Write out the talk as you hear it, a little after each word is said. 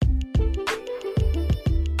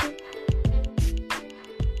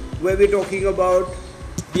where we're talking about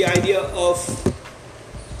the idea of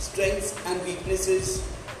strengths and weaknesses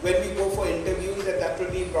when we go for interviews, and that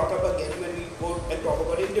will be brought up again when we go and talk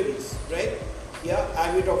about interviews, right? Yeah,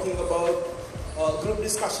 and we're talking about group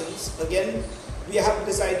discussions. Again, we have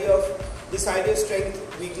this idea of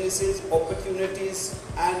strength, weaknesses, opportunities,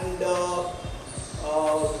 and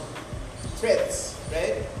threats,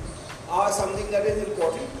 right, are something that is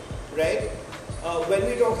important, right? When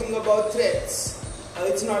we're talking about threats,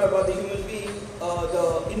 it's not about the human being,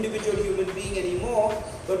 the individual human being anymore,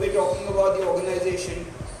 but we're talking about the organization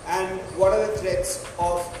and what are the threats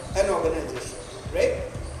of an organization, right?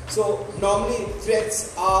 So normally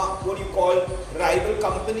threats are what you call rival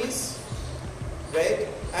companies, right?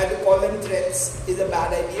 And to call them threats is a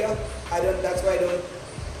bad idea. That's why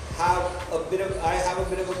I have a bit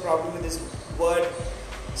of a problem with this word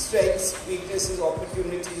strengths, weaknesses,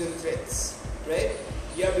 opportunities, and threats, right?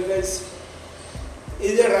 Yeah, because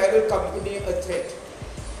is a rival company a threat,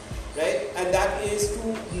 right? And that is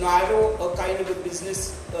too narrow a kind of a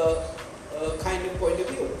business kind of point of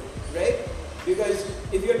view, right? Because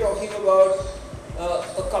if you're talking about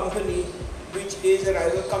a company which is a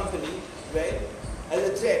rival company, right, as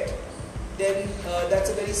a threat, then that's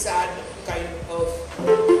a very sad kind of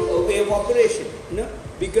way of operation, you know?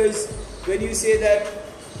 Because when you say that,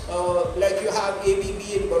 like you have ABB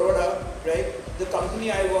in Baroda, right? The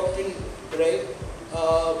company I worked in, right?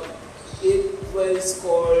 It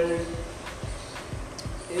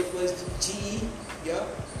was GE, yeah,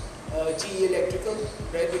 GE Electrical,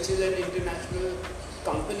 right, which is an international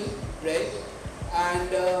company, right?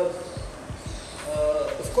 And of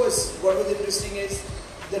course, what was interesting is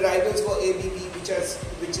the rivals were ABB,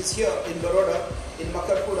 which is here in Baroda, in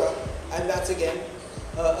Makarpura, and that's again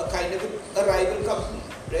a kind of a rival company,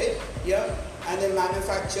 right? Yeah, and they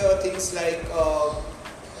manufacture things like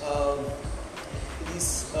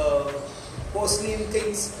these porcelain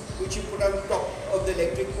things which you put on top of the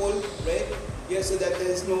electric pole, right? Yeah, so that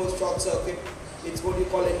there is no short circuit. It's what you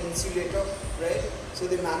call an insulator, right? So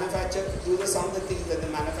they manufacture, those are some of the things that they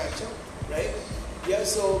manufacture, right? Yeah,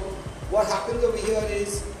 so what happens over here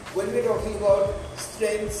is when we're talking about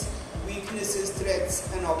strengths, weaknesses,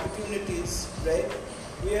 threats, and opportunities, right?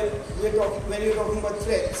 We're talking, when you're talking about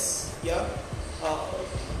threats, yeah,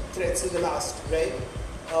 threats is the last, right?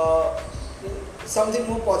 Something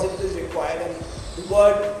more positive is required, and the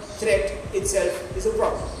word threat itself is a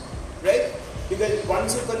problem, right? Because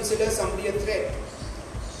once you consider somebody a threat,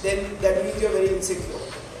 then that means you're very insecure,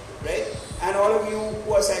 right? And all of you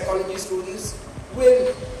who are psychology students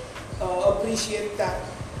will appreciate that,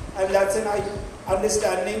 and that's an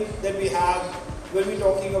understanding that we have when we're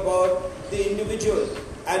talking about the individual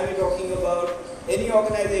and we're talking about any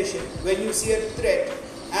organization. When you see a threat,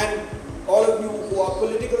 and all of you who are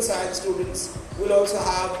political science students will also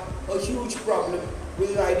have a huge problem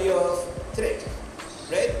with the idea of threat,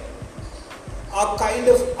 right? Our kind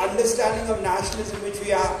of understanding of nationalism, which we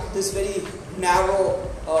have, this very narrow,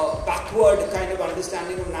 backward kind of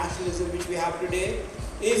understanding of nationalism which we have today,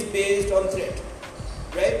 is based on threat,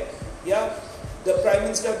 right? Yeah, the Prime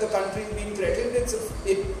Minister of the country is being threatened.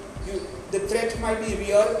 The threat might be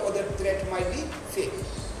real or the threat might be fake,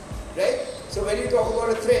 right? So when you talk about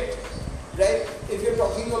a threat, right, if you're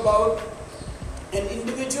talking about an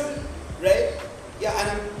individual, right, yeah,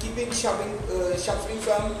 and I'm keeping shuffling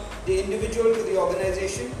from the individual to the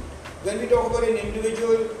organization. When we talk about an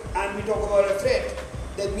individual and we talk about a threat,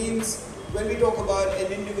 that means when we talk about an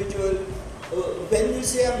individual, when you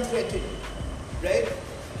say I'm threatened, right,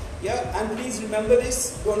 yeah, and please remember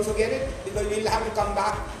this, don't forget it, because we'll have to come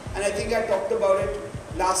back, and I think I talked about it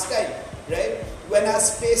last time, right? When our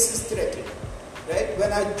space is threatened, right,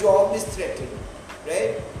 when our job is threatened,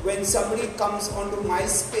 right, when somebody comes onto my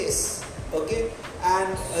space, okay,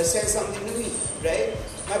 and says something to me, right,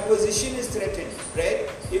 my position is threatened, right?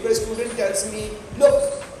 If a student tells me,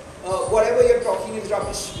 look, whatever you're talking is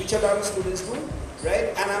rubbish, which a lot of students do,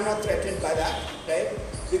 right, and I'm not threatened by that, right,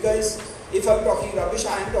 because if I'm talking rubbish,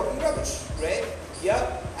 I am talking rubbish, right,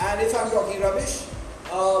 yeah, and if I'm talking rubbish,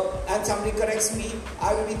 and somebody corrects me,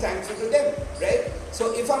 I will be thankful to them, right?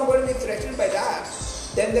 So if I'm going to be threatened by that,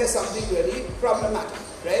 then there's something really problematic,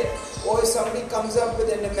 right? Or if somebody comes up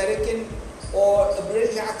with an American or a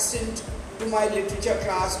British accent to my literature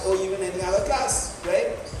class or even any other class,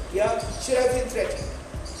 right? Yeah, should I feel threatened,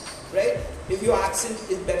 right? If your accent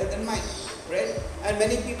is better than mine, right? And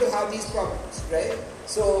many people have these problems, right?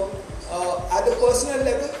 So at the personal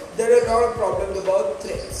level, there are a lot of problems about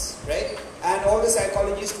threats, right? And all the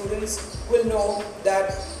psychology students will know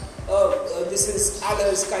that this is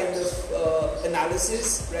Aller's kind of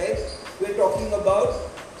analysis, right? We're talking about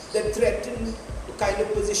the threatened kind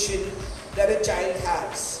of position that a child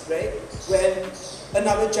has, right, when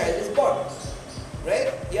another child is born,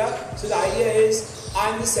 right? Yeah. So the idea is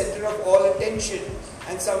I'm the center of all attention,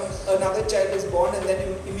 and another child is born, and then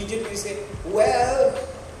you immediately say, well,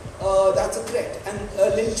 that's a threat, and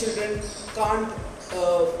little children can't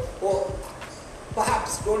or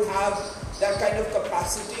perhaps don't have that kind of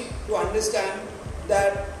capacity to understand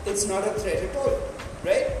that it's not a threat at all,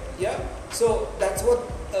 right? Yeah. So that's what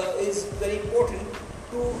is very important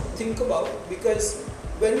to think about, because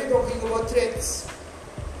when we're talking about threats,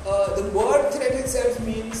 the word threat itself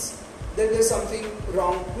means that there's something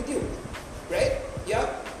wrong with you, right? Yeah.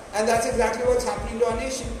 And that's exactly what's happening to our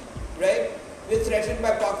nation, right? We're threatened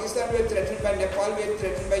by Pakistan, we're threatened by Nepal, we're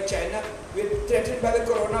threatened by China, we're threatened by the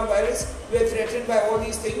coronavirus, we're threatened by all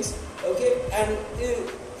these things, okay? And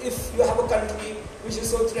if you have a country which is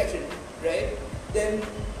so threatened, right, then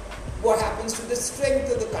what happens to the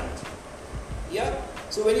strength of the country? Yeah?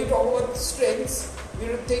 So when you talk about strengths, you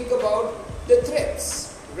have to think about the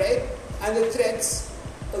threats, right? And the threats,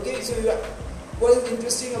 okay, so what is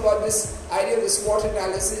interesting about this idea of the SWOT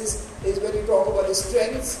analysis is when you talk about the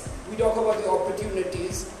strengths, we talk about the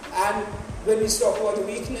opportunities, and when we talk about the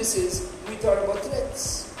weaknesses, we talk about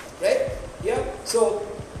threats, right? Yeah? So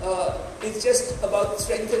it's just about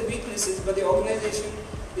strengths and weaknesses, but the organization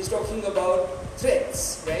is talking about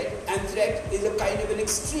threats, right? And threat is a kind of an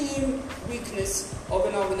extreme weakness of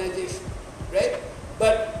an organization, right?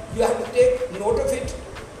 But you have to take note of it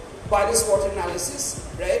by the SWOT analysis,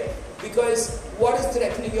 right? Because what is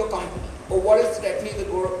threatening your company, or what is threatening the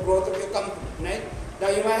growth of your company, right? Now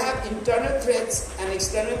you might have internal threats and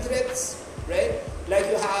external threats, right? Like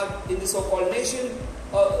you have in the so-called nation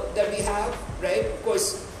that we have, right? Of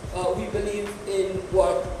course, we believe in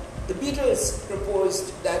what the Beatles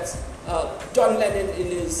proposed, that's John Lennon in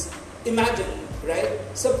his Imagine, right?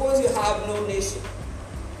 Suppose you have no nation,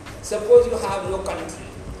 suppose you have no country,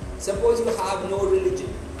 suppose you have no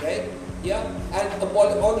religion, right? Yeah, and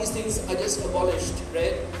all these things are just abolished,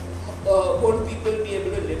 right? Won't people be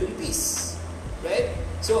able to live in peace, right?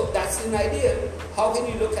 So that's an ideal. How can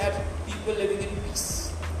you look at people living in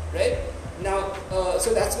peace, right? Now,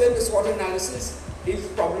 so that's where the SWOT analysis is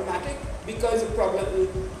problematic, because the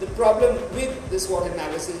problem with the SWOT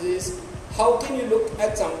analysis is, how can you look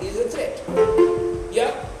at somebody as a threat?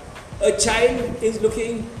 Yeah, a child is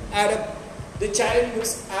looking at the child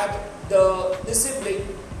looks at the sibling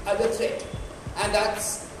as a threat, and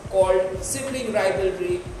that's called sibling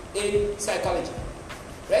rivalry in psychology,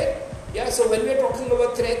 right? Yeah, so when we're talking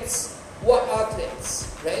about threats, what are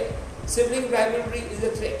threats, right? Sibling rivalry is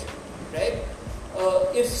a threat, right?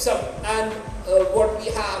 What we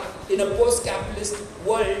have in a post-capitalist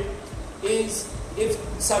world is, if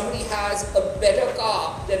somebody has a better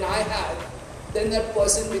car than I have, then that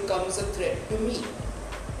person becomes a threat to me,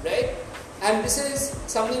 right? And this is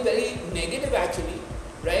something very negative actually,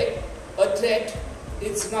 right? A threat,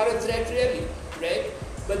 it's not a threat really, right?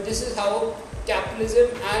 But this is how capitalism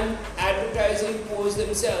and advertising pose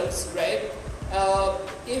themselves, right?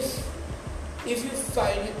 If you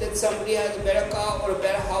find that somebody has a better car or a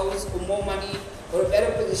better house or more money or a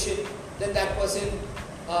better position, then that person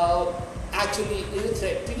actually is a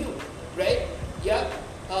threat to you, right? Yeah,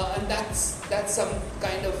 and that's some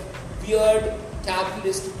kind of weird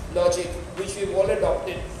capitalist logic which we've all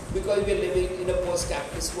adopted because we're living in a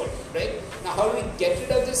post-capitalist world, right? Now, how do we get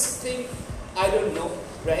rid of this thing? I don't know,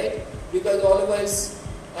 right? Because all of us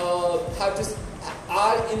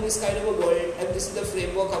are in this kind of a world, and this is the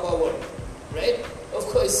framework of our world, right? Of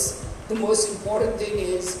course, the most important thing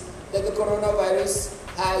is that the coronavirus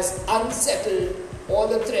has unsettled all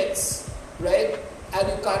the threats, right? And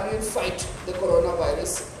you can't even fight the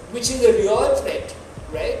coronavirus, which is a real threat,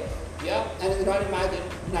 right? Yeah, and you cannot imagine,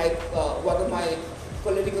 like one of my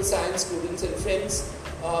political science students and friends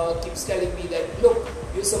keeps telling me that, look,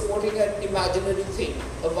 you're supporting an imaginary thing,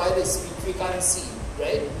 a virus which we can't see,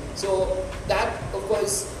 right? So that, of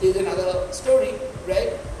course, is another story,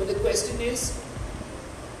 right? But the question is,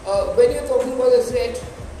 when you're talking about a threat,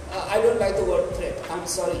 I don't like the word threat. I'm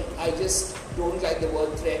sorry, I just don't like the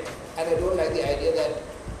word threat, and I don't like the idea that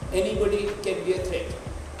anybody can be a threat,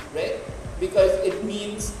 right? Because it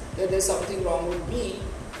means that there's something wrong with me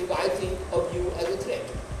if I think of you as a threat,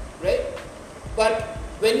 right? But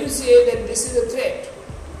when you say that this is a threat,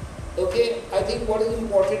 okay, I think what is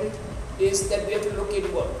important is that we have to look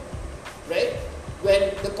inward, right? When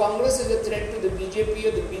the Congress is a threat to the BJP,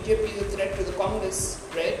 or the BJP is a threat to the Congress,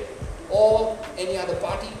 right? Or any other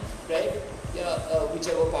party, right? Yeah,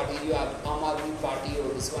 whichever party you have, Aam Aadmi Party, or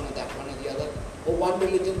this one or that one or the other, or one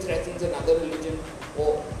religion threatens another religion,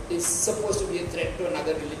 or if is supposed to be a threat to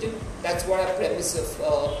another religion. That's what our premise of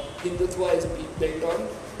Hindutva is built on,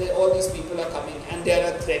 that all these people are coming and they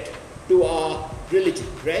are a threat to our religion,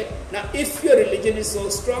 right? Now, if your religion is so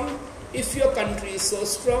strong, if your country is so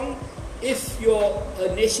strong, if your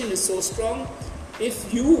nation is so strong,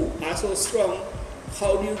 if you are so strong,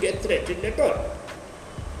 how do you get threatened at all?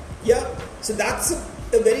 Yeah, so that's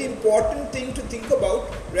a very important thing to think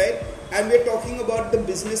about, right? And we're talking about the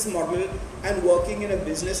business model and working in a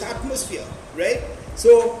business atmosphere, right?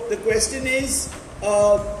 So the question is,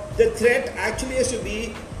 the threat actually has to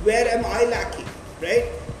be, where am I lacking, right?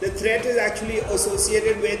 The threat is actually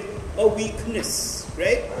associated with a weakness,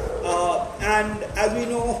 right? And as we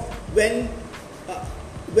know, when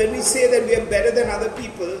we say that we are better than other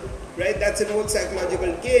people, right? That's an old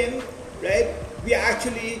psychological game, right? We are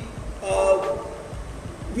actually,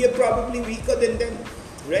 we are probably weaker than them,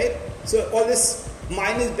 right? So all this,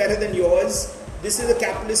 mine is better than yours. This is a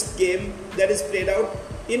capitalist game that is played out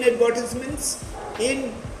in advertisements,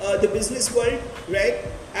 in the business world, right?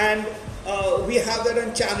 And we have that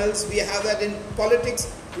on channels, we have that in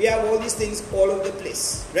politics, we have all these things all over the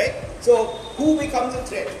place, right? So who becomes a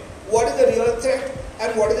threat? What is a real threat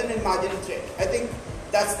and what is an imagined threat? I think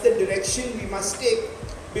that's the direction we must take,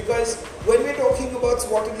 because when we're talking about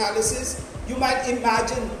SWOT analysis, you might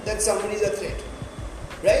imagine that somebody is a threat,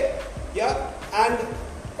 right? Yeah, and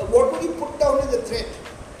what would you put down as a threat,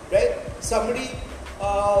 right? Somebody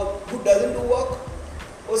who doesn't do work,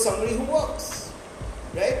 or somebody who works,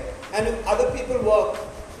 right? And if other people work,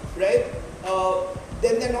 right,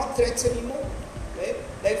 then they're not threats anymore, right?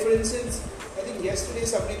 Like for instance, I think yesterday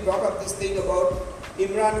somebody brought up this thing about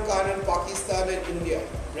Imran Khan and Pakistan and India,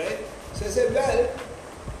 right? So I said,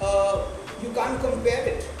 well, you can't compare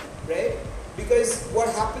it, right? Because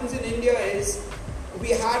what happens in India is, we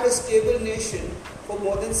had a stable nation for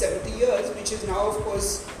more than 70 years, which is now, of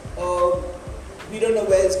course, we don't know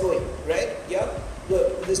where it's going, right? Yeah,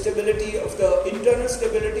 the stability of the internal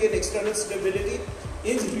stability and external stability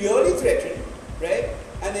is really threatened, right?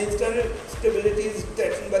 And the internal stability is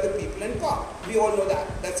threatened by the people in power. We all know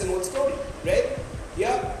that. That's an old story, right?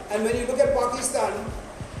 Yeah, and when you look at Pakistan,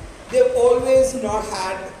 they've always not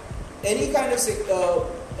had any kind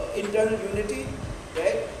of internal unity,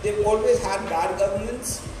 right? They've always had bad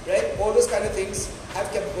governments, right? All those kind of things have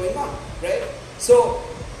kept going on, right? So,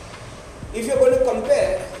 if you're going to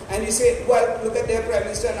compare and you say, well, look at their prime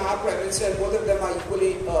minister and our prime minister, and both of them are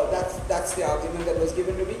equally, that's the argument that was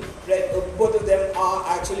given to me, right? Both of them are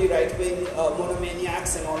actually right-wing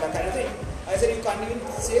monomaniacs and all that kind of thing. I said, you can't even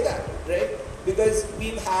say that, right? Because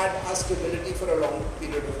we've had our stability for a long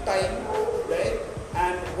period of time, right?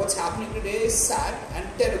 And what's happening today is sad and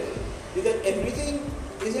terrible, because everything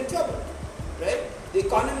is in trouble, right? The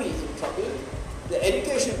economy is in trouble, the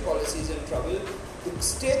education policy is in trouble, the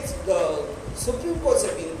states, the Supreme Courts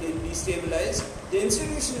have been destabilized, the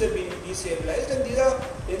institutions have been destabilized, and these are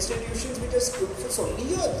institutions which have stood for so many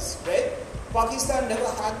years, right? Pakistan never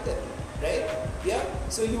had them, right? Yeah.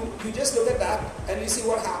 So you just look at that and you see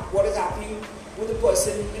what is happening with a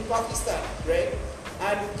person in Pakistan, right?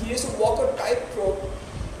 And he used to walk a tightrope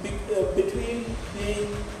between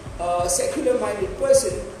being a secular-minded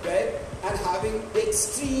person, right, and having the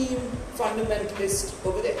extreme fundamentalist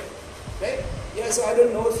over there, right? Yeah, so I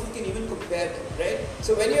don't know if you can even compare them, right?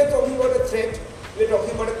 So when you're talking about a threat, we're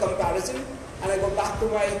talking about a comparison, and I go back to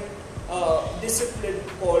my discipline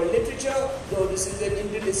called literature, though this is an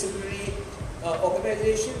interdisciplinary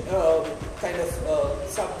organization, kind of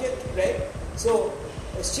subject, right? So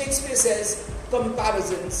Shakespeare says,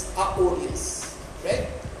 comparisons are odious, right?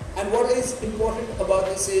 And what is important about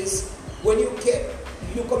this is, when you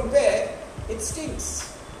compare, it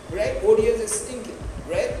stinks, right? Odious is stinking,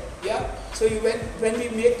 right? Yeah. So when we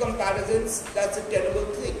make comparisons, that's a terrible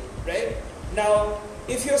thing, right? Now,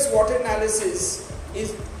 if your SWOT analysis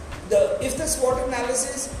is if the SWOT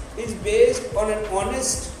analysis is based on an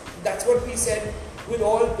honest, that's what we said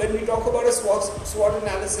when we talk about a SWOT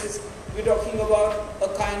analysis, we're talking about a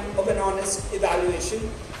kind of an honest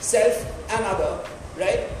evaluation, self and other,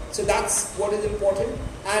 right? So that's what is important,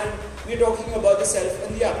 and we're talking about the self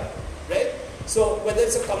and the other, right? So whether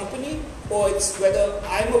it's a company, or it's whether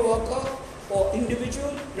I'm a worker or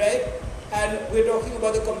individual, right? And we're talking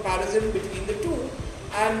about the comparison between the two.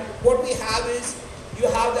 And what we have is, you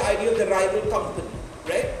have the idea of the rival company,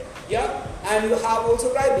 right? Yeah, and you have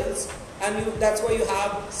also rivals, and that's why you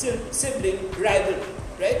have sibling rivalry,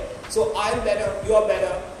 right? So I'm better, you're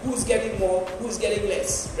better, who's getting more, who's getting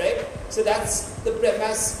less, right? So that's the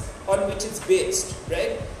premise on which it's based,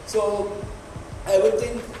 right? So I would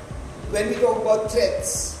think, when we talk about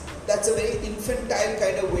threats, that's a very infantile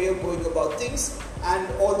kind of way of going about things. and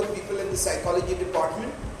all the people in the psychology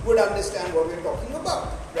department would understand what we're talking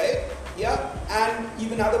about, right? Yeah, and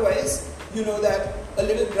even otherwise, you know that a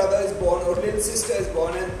little brother is born or a little sister is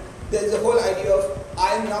born, and there's the whole idea of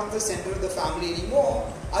I am not the center of the family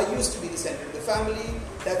anymore. I used to be the center of the family.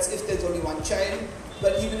 That's if there's only one child.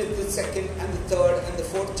 But even if the second and the third and the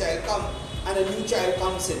fourth child come and a new child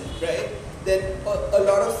comes in, right, then a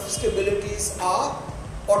lot of stabilities are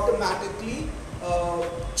automatically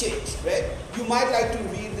changed, right? You might like to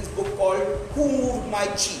read this book called Who Moved My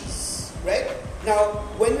Cheese, right? Now,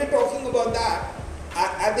 when we're talking about that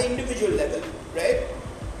at the individual level, right,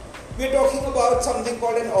 we're talking about something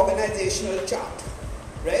called an organizational chart,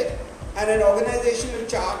 right? And an organizational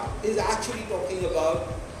chart is actually talking about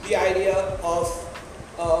the idea of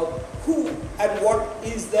who and what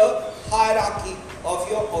is the hierarchy of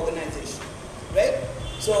your organization, right?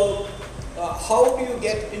 So, how do you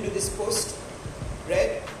get into this post,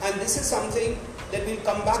 right? And this is something that will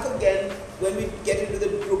come back again when we get into the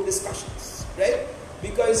group discussions, right?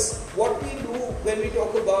 Because what we do when we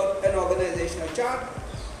talk about an organizational chart,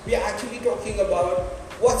 we are actually talking about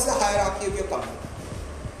what's the hierarchy of your company,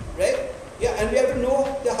 right? Yeah, and we have to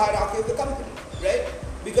know the hierarchy of the company, right?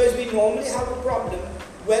 Because we normally have a problem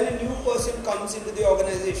when a new person comes into the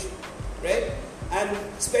organization, right? And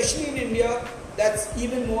especially in India, that's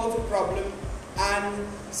even more of a problem and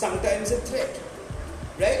sometimes a threat,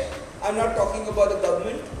 right? I'm not talking about the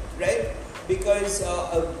government, right? Because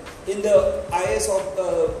in the IS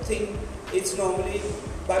thing, it's normally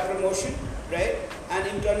by promotion, right? And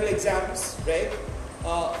internal exams, right?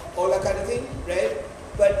 All that kind of thing, right?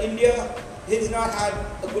 But India has not had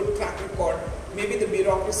a good track record. Maybe the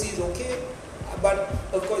bureaucracy is okay, but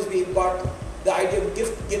of course we've got the idea of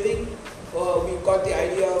gift giving, we've got the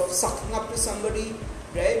idea of sucking up to somebody,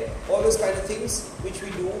 right? All those kind of things which we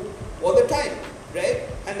do all the time, right?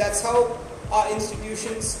 And that's how our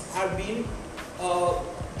institutions have been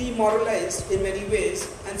demoralized in many ways,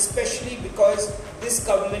 and especially because this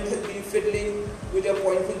government has been fiddling with the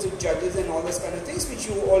appointments of judges and all those kind of things, which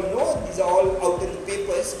you all know. These are all out in the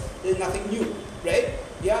papers. There's nothing new, right?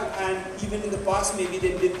 Yeah, and even in the past, maybe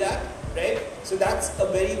they did that, right? So that's a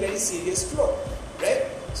very, very serious flaw, right?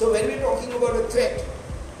 So when we're talking about a threat,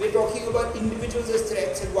 we're talking about individuals as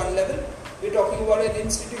threats at one level. We're talking about an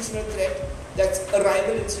institutional threat that's a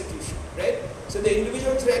rival institution, right? So the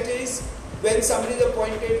individual threat is when somebody is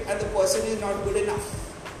appointed and the person is not good enough,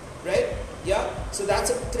 right? Yeah, so that's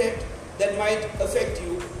a threat that might affect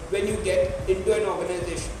you when you get into an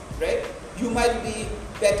organization, right? You might be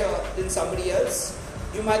better than somebody else.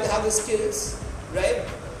 You might have the skills, right?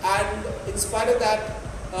 And in spite of that,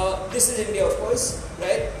 this is India, of course,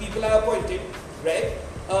 right? People are appointed, right?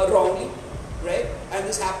 Wrongly, right? And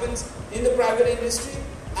this happens in the private industry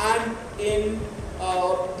and in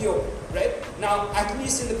the open, right? Now, at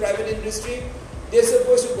least in the private industry, they're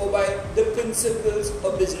supposed to go by the principles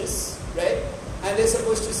of business, right? And they're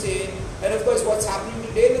supposed to say, and of course what's happening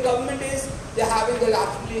today in the government is they're having the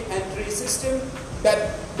lateral entry system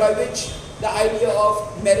that by which the idea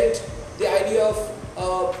of merit, the idea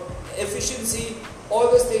of efficiency,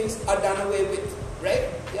 all those things are done away with, right?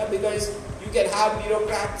 Yeah, because you can have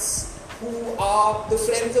bureaucrats who are the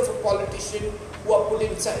friends of a politician who are put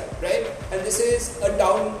inside, right? And this is a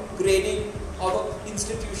downgrading of an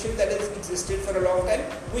institution that has existed for a long time,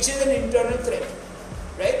 which is an internal threat,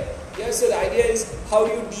 right? Yeah, so the idea is how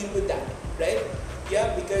do you deal with that, right?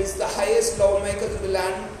 Yeah, because the highest lawmakers in the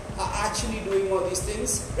land are actually doing all these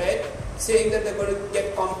things, right? Saying that they're going to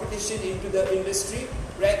get competition into the industry,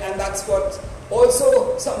 right? And that's what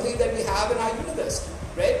also something that we have in our university,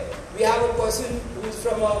 right? We have a person who's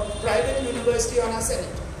from a private university on our Senate,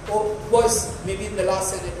 or was maybe in the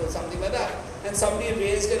last Senate or something like that, and somebody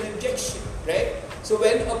raised an objection, right? So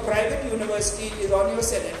when a private university is on your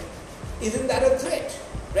Senate, isn't that a threat,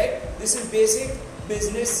 right? This is basic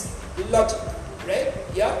business logic, right?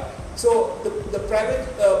 Yeah. So the private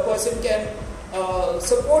person can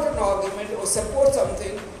support an argument or support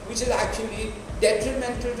something which is actually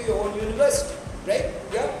detrimental to your own university, right?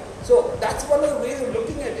 Yeah. So that's one of the ways of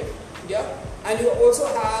looking at it. Yeah. And you also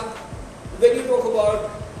have, when you talk about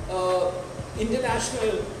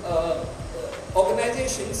international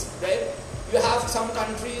organizations, right? You have some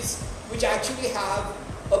countries which actually have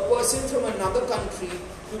a person from another country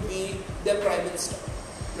to be their prime minister,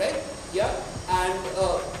 right? Yeah, and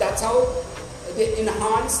that's how they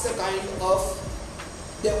enhance the kind of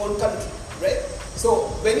their own country, right? So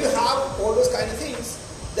when you have all those kind of things,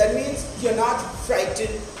 that means you're not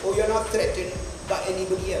frightened or you're not threatened by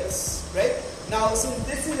anybody else, right? Now, since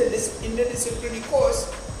this is an interdisciplinary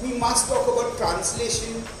course, we must talk about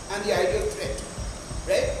translation and the idea of threat,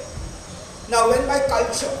 right? Now when by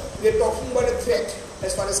culture, we are talking about a threat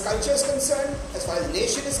as far as culture is concerned, as far as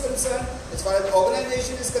nation is concerned, as far as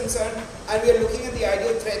organization is concerned, and we are looking at the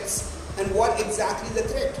ideal threats and what exactly the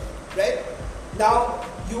threat, right? Now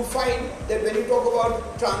you find that when you talk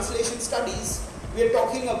about translation studies, we are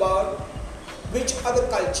talking about which are the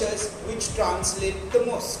cultures which translate the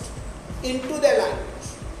most into their language,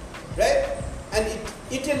 right? And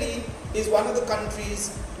Italy is one of the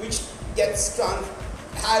countries which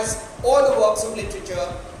has all the works of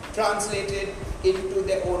literature translated into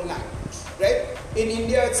their own language, right? In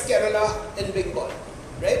India, it's Kerala and Bengal,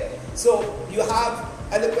 right? So you have,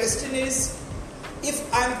 and the question is,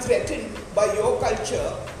 if I'm threatened by your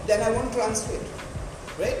culture, then I won't translate,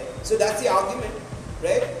 right? So that's the argument,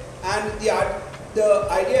 right? And the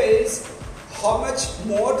idea is, how much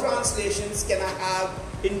more translations can I have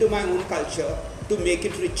into my own culture to make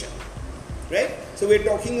it richer, right? So we're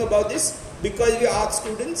talking about this because we are art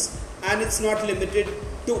students, and it's not limited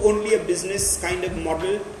to only a business kind of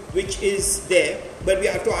model which is there, but we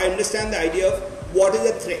have to understand the idea of what is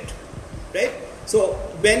a threat, right? So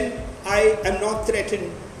when I am not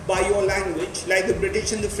threatened by your language, like the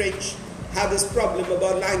British and the French have this problem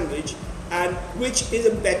about language, and which is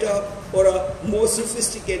a better or a more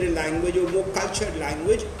sophisticated language or more cultured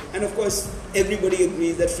language, and of course everybody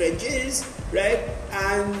agrees that French is, right?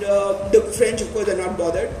 And the French of course are not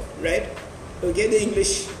bothered, right? Okay, the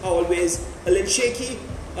English are always a little shaky.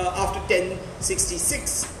 After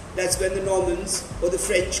 1066, that's when the Normans or the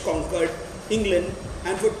French conquered England,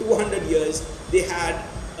 and for 200 years they had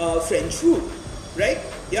French rule, right?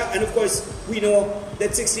 Yeah, and of course we know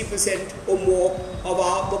that 60% or more of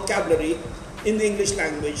our vocabulary in the English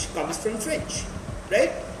language comes from French,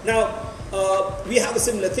 right? Now we have a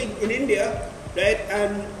similar thing in India, right?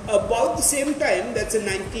 And about the same time, that's in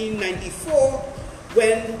 1994,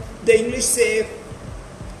 when the English say,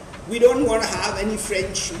 we don't want to have any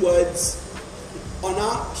French words on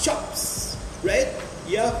our shops, right?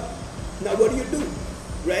 Yeah. Now what do?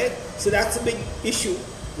 Right? So that's a big issue,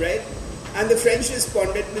 right? And the French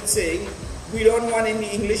responded with saying, we don't want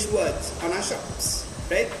any English words on our shops,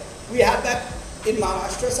 right? We had that in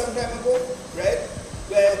Maharashtra some time ago, right?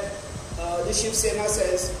 Where the Shiv Sena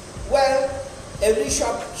says, well, every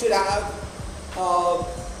shop should have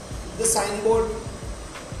the signboard,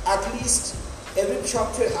 at least every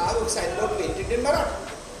shop should have a signboard painted in Marathi,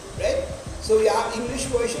 right? So we have English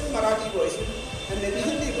version, Marathi version, and maybe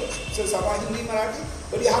Hindi version. So some are Hindi, Marathi,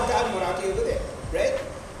 but you have to have Marathi over there, right?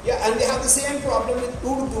 Yeah, and they have the same problem with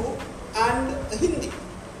Urdu and Hindi,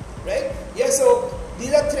 right? Yeah, so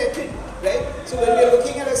these are threatened, right? So when we are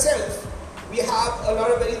looking at ourselves, we have a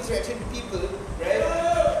lot of very threatened people, right?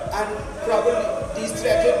 And probably these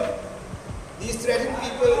threatened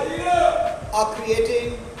people are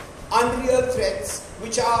creating unreal threats,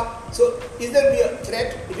 which are, so is the real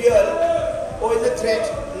threat real or is the threat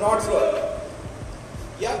not real?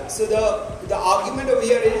 Yeah, so the argument over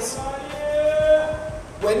here is,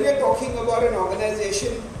 when we are talking about an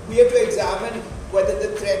organization, we have to examine whether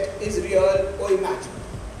the threat is real or imagined,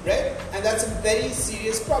 right? And that's a very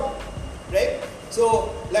serious problem, right?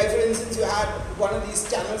 So, like for instance, you had one of these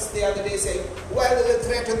channels the other day saying, well, there's a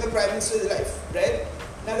threat on the Prime Minister's life, right?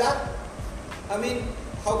 Now that, I mean,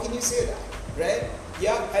 how can you say that, right?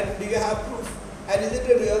 Yeah, and do you have proof? And is it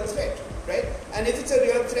a real threat, right? And if it's a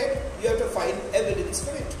real threat, you have to find evidence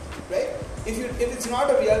for it, right? If it's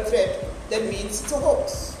not a real threat, that means it's a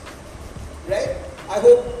hoax, right? I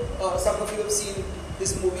hope some of you have seen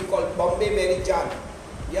this movie called Bombay Mary Jaan,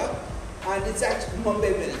 yeah? And it's actually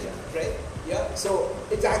Bombay Mary Jaan, right? Yeah, so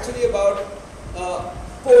it's actually about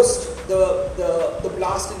post the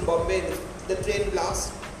blast in Bombay, the train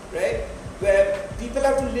blast, right? Where people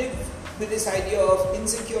have to live with this idea of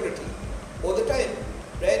insecurity all the time,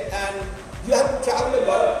 right? And you have to travel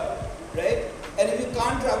about, right? And if you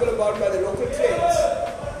can't travel about by the local trains,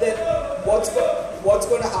 then what's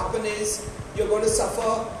going to happen is you're going to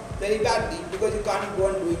suffer very badly because you can't go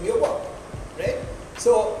on doing your work, right?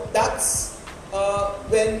 So that's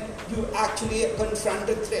when you actually confront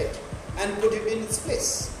a threat and put it in its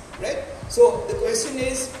place, right? So the question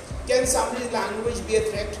is, can somebody's language be a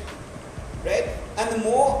threat, right? And the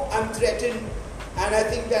more I'm threatened, and I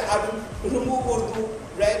think that I will remove Urdu,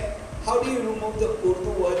 right? How do you remove the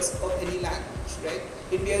Urdu words of any language, right?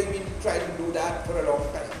 India has been trying to do that for a long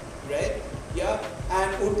time, right? Yeah,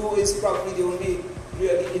 and Urdu is probably the only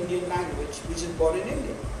really Indian language which is born in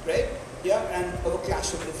India, right? Yeah, and of a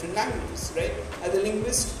clash of different languages, right? As a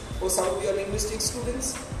linguist or some of your linguistic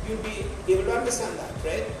students, you'll be able to understand that,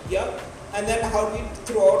 right? Yeah, and then how do we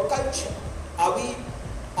throw out culture? Are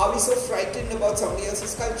we so frightened about somebody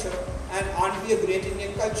else's culture, and aren't we a great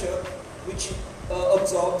Indian culture which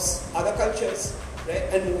absorbs other cultures, right,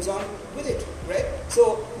 and moves on with it, right?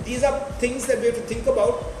 So these are things that we have to think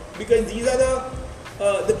about, because these are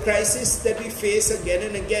the crises that we face again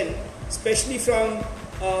and again, especially from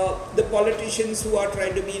the politicians who are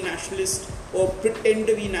trying to be nationalist or pretend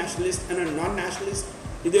to be nationalist and are not nationalist.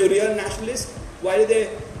 If they're real nationalists, why do they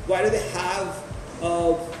have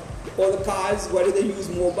all the cars? Why do they use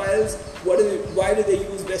mobiles? Why do they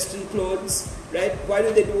use Western clothes? Right? Why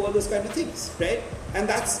do they do all those kind of things? Right? And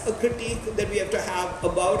that's a critique that we have to have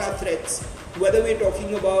about our threats, whether we're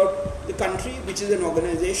talking about the country, which is an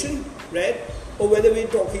organization, right, or whether we're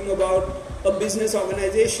talking about a business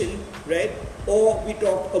organization, right, or we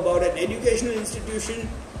talk about an educational institution,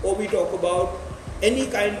 or we talk about any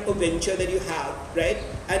kind of venture that you have, right?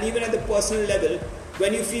 And even at the personal level,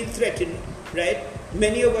 when you feel threatened, right,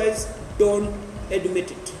 many of us don't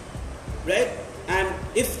admit it, right? And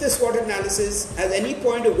if the SWOT analysis has any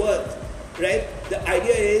point of worth, right, the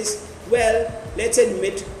idea is, well, let's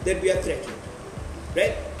admit that we are threatened,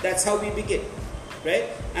 right? That's how we begin, right?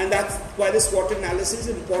 And that's why the SWOT analysis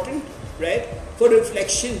is important, right, for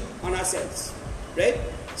reflection on ourselves, right?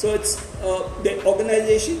 So it's the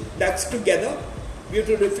organization that's together. We have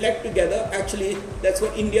to reflect together. Actually, that's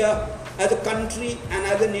what India as a country and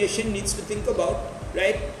as a nation needs to think about,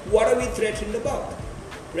 right? What are we threatened about,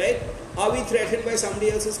 right? Are we threatened by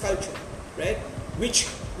somebody else's culture, right? Which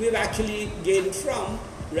we've actually gained from,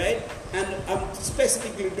 right? And I'm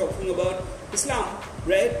specifically talking about Islam,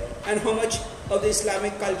 right? And how much of the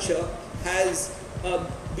Islamic culture has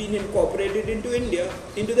been incorporated into India,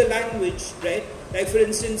 into the language, right? Like for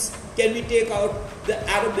instance, can we take out the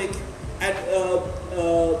Arabic and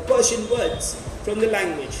Persian words from the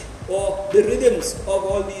language, or the rhythms of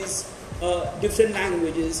all these different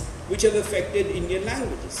languages which have affected Indian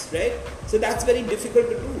languages, right? So that's very difficult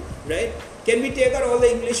to do, right? Can we take out all the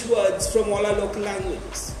English words from all our local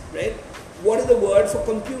languages, right? What is the word for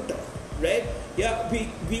computer, right? Yeah,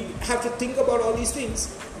 we have to think about all these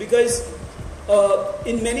things, because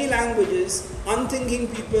in many languages, unthinking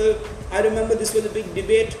people, I remember this was a big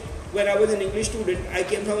debate when I was an English student. I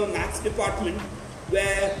came from a maths department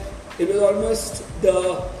where it was almost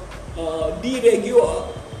the de rigueur.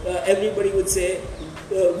 Everybody would say,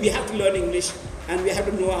 we have to learn English and we have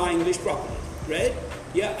to know our English properly, right?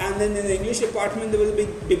 Yeah, and then in the English department, there was a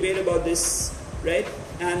big debate about this, right?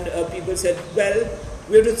 And people said, well,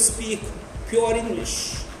 we have to speak pure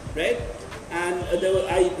English, right? And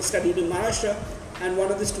I studied in Maharashtra, and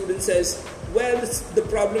one of the students says, well, the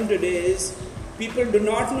problem today is people do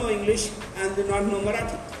not know English and do not know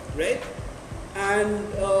Marathi, right?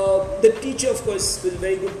 And the teacher, of course, was a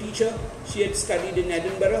very good teacher. She had studied in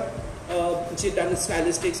Edinburgh. She had done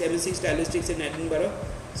statistics, MSc statistics in Edinburgh.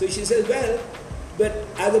 So she says, well, but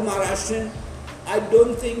as a Maharashtrian, I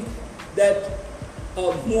don't think that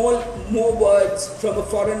more words from a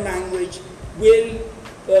foreign language will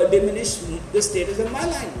diminish the status of my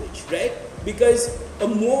language, right? Because the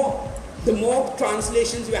more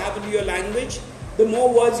translations you have into your language, the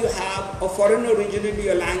more words you have of foreign origin into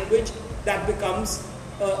your language, that becomes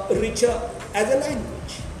richer as a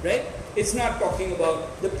language, right? It's not talking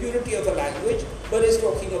about the purity of a language, but it's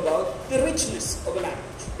talking about the richness of a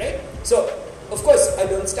language, right? So, of course, I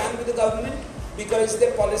don't stand with the government because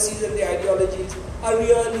their policies and their ideologies are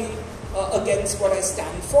really against what I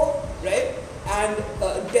stand for, right? And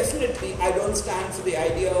definitely, I don't stand for the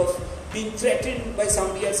idea of being threatened by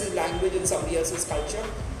somebody else's language and somebody else's culture,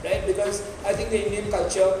 right? Because I think the Indian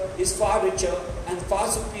culture is far richer and far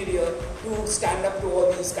superior to stand up to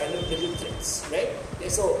all these kind of little threats, right? Yeah,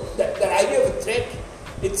 so that idea of a threat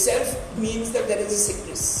itself means that there is a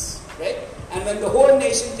sickness, right? And when the whole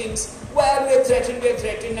nation thinks, well, we are threatened,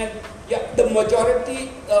 and yeah, the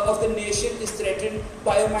majority of the nation is threatened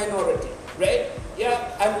by a minority, right?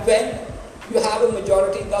 Yeah, and when you have a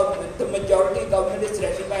majority government, the majority government is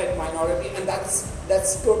threatened by a minority, and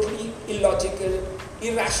that's totally illogical,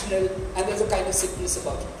 irrational, and there's a kind of sickness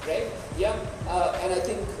about it, right? Yeah, and I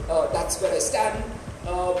think that's where I stand,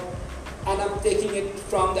 and I'm taking it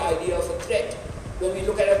from the idea of a threat. When we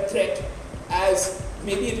look at a threat as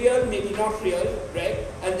maybe real, maybe not real, right?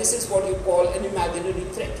 And this is what you call an imaginary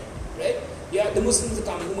threat, right? Yeah, the Muslims are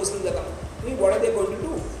coming, I mean, what are they going to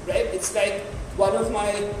do, right? It's like one of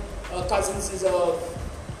my cousins is a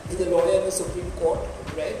lawyer in the Supreme Court,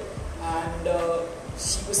 right? And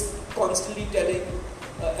she was constantly telling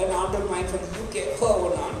an aunt of mine from the UK, her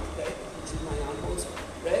own aunt, right? Which is my aunt also,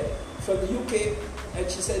 right? From the UK, and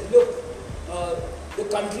she said, look, the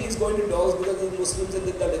country is going to dogs because of the Muslims and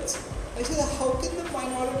the Dalits. I said, how can the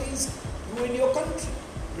minorities ruin your country,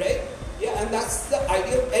 right? Yeah, and that's the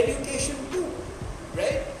idea of education too,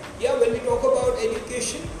 right? Yeah, when when we talk about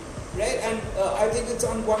education, right, and I think it's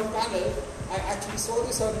on one panel, I actually saw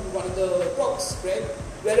this on one of the talks, right,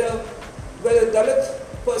 where a Dalit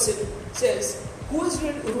person says, who has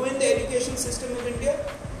ruined the education system of India?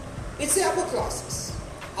 It's the upper classes,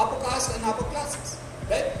 upper caste and upper classes,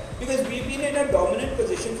 right? Because we've been in a dominant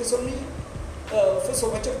position for so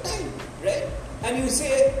much of time, right? And you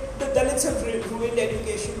say the Dalits have ruined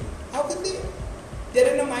education. How can they?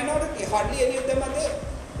 They're in a minority. Hardly any of them are there,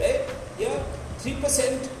 right? Yeah,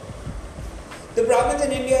 3%. The Brahmins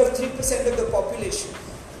in India have 3% of the population,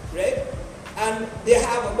 right? And they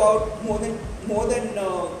have about more than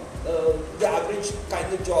the average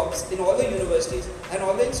kind of jobs in all the universities and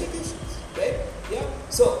all the institutions, right? Yeah.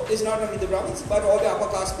 So it's not only the Brahmins but all the upper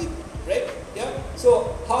caste people, right? Yeah.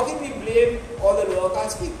 So how can we blame all the lower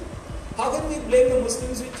caste people? How can we blame the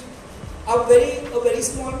Muslims, which are a very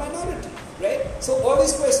small minority, right? So all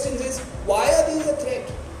these questions is, why are these a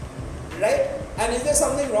threat, right? And is there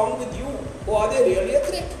something wrong with you, or are they really a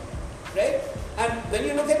threat, right? And when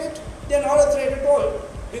you look at it, they're not a threat at all,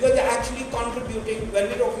 because they're actually contributing. When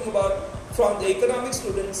we're talking about from the economic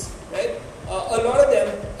students, right? A lot of them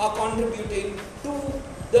are contributing to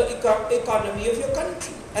the economy of your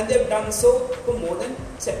country, and they've done so for more than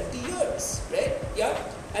 70 years, right? Yeah.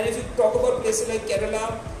 And if you talk about places like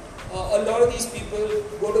Kerala, a lot of these people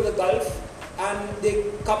go to the Gulf and they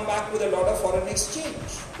come back with a lot of foreign exchange,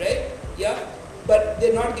 right? Yeah. But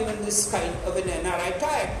they're not given this kind of an NRI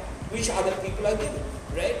tag, which other people are given,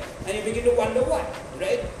 right? And you begin to wonder why,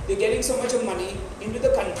 right? They're getting so much of money into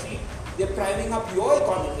the country, they're priming up your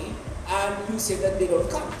economy, and you say that they don't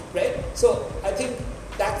count, right? So I think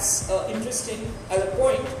that's interesting as a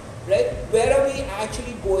point, right? Where are we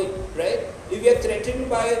actually going, right? If we are threatened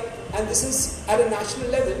by, and this is at a national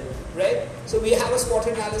level, right? So we have a SWOT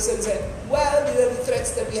analysis and say, well, these are the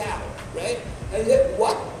threats that we have, right? And you say,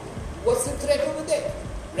 what? What's the threat over there,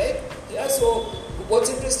 right? Yeah. So what's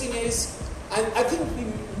interesting is, and I think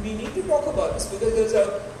we need to talk about this, because there's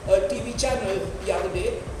a TV channel the other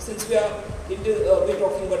day, since we're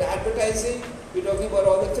talking about advertising, we're talking about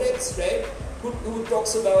all the threats, right? Who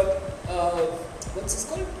talks about, what's this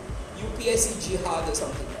called? UPSC jihad or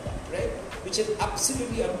something like that, right? Which is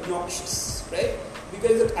absolutely obnoxious, right?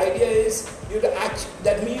 Because the idea is, you have to act,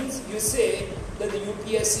 that means you say that the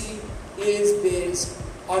UPSC is based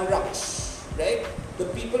on rubbish, right? The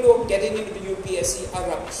people who are getting into the UPSC are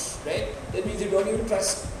rubbish, right? That means you don't even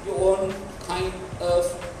trust your own kind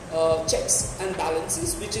of checks and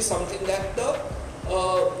balances, which is something that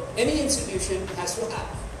any institution has to have,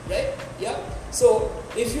 right? Yeah. So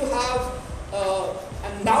if you have,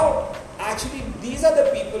 and now actually these are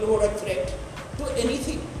the people who are a threat to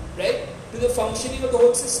anything, right? To the functioning of the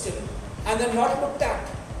whole system, and they're not looked at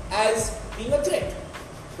as being a threat,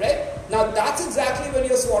 right? Now that's exactly when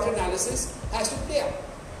your SWOT analysis has to play out,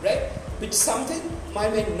 right? Which something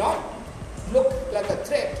may not look like a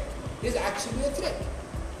threat is actually a threat,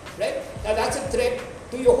 right? Now that's a threat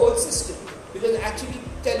to your whole system, because it's actually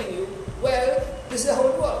telling you, well, this is how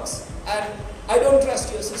it works, and I don't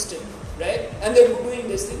trust your system, right? And they're doing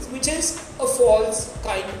these things, which is a false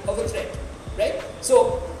kind of a threat, right?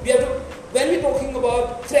 So we have to, when we're talking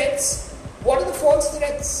about threats, what are the false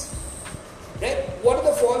threats, right? What are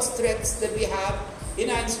the false threats that we have in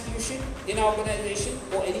our institution, in our organization,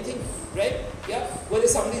 or anything, right? Yeah, whether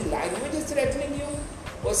somebody's language is threatening you,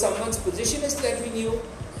 or someone's position is threatening you,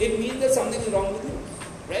 it means that something is wrong with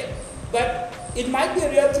you, right? But it might be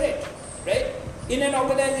a real threat, right? In an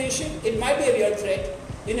organization, it might be a real threat,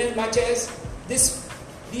 in as much as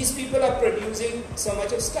these people are producing so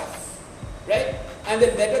much of stuff, right? And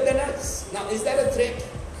they're better than us. Now, is that a threat,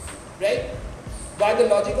 right? By the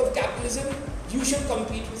logic of capitalism, you should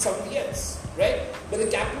compete with somebody else, right? But the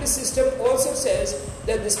capitalist system also says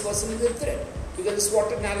that this person is a threat, because the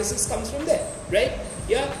SWOT analysis comes from there, right?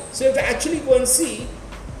 Yeah. So if you actually go and see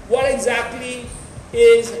what exactly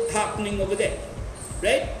is happening over there,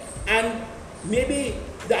 right? And maybe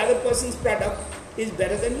the other person's product is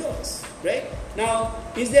better than yours, right? Now,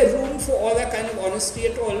 is there room for all that kind of honesty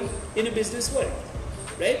at all in a business world,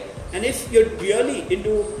 right? And if you're really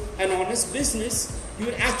into an honest business, you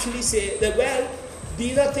would actually say that, well,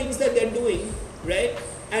 these are things that they're doing, right?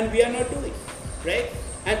 And we are not doing, right?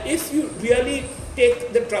 And if you really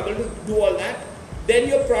take the trouble to do all that, then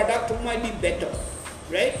your product might be better,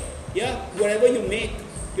 right? Yeah, whatever you make,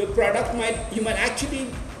 your product you might actually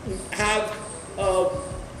have,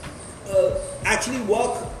 actually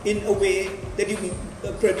work in a way that you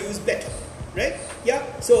produce better, right? Yeah,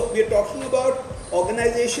 so we're talking about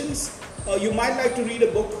organizations. You might like to read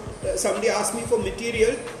a book. Somebody asked me for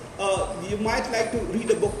material. You might like to read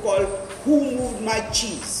a book called Who Moved My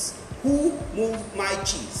Cheese? Who Moved My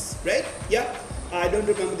Cheese, right? Yeah, I don't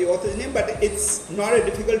remember the author's name, but it's not a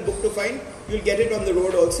difficult book to find. You'll get it on the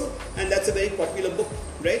road also, and that's a very popular book,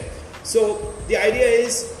 right? So the idea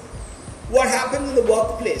is what happens in the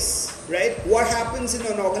workplace, right? What happens in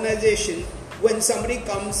an organization when somebody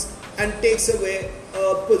comes and takes away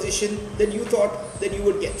a position that you thought that you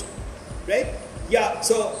would get, right? Yeah,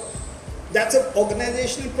 so that's an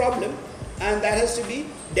organizational problem, and that has to be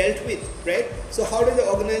dealt with, right? So how does the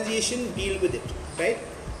organization deal with it, right?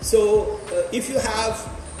 So if you have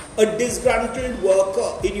a disgruntled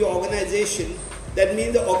worker in your organization, that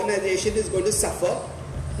means the organization is going to suffer,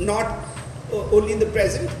 not only in the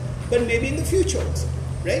present, but maybe in the future also,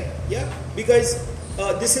 right? Yeah, because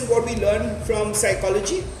this is what we learn from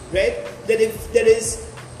psychology, right? That if there is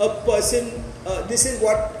a person, this is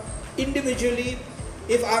what individually,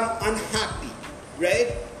 if I'm unhappy,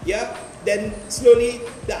 right? Yeah, then slowly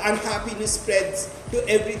the unhappiness spreads to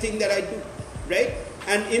everything that I do, right?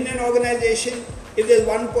 And in an organization, if there's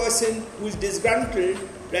one person who's disgruntled,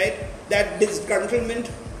 right, that disgruntlement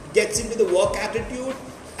gets into the work attitude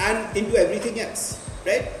and into everything else,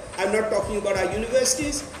 right? I'm not talking about our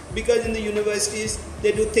universities, because in the universities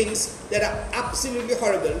they do things that are absolutely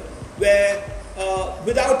horrible, where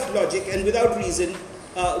without logic and without reason,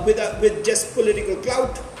 with just political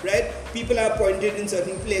clout, right, people are appointed in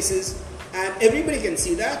certain places, and everybody can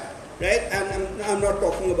see that, right? And I'm not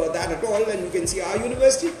talking about that at all. And you can see our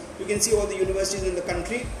university, you can see all the universities in the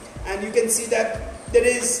country, and you can see that there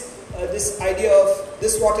is this idea of the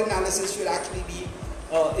SWOT analysis should actually be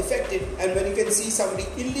effective. And when you can see somebody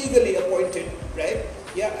illegally appointed, right?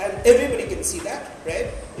 Yeah, and everybody can see that, right?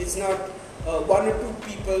 It's not one or two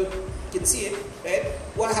people can see it, right?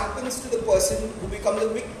 What happens to the person who becomes a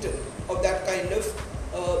victim of that kind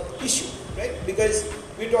of issue, right? Because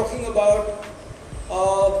we're talking about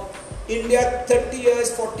India 30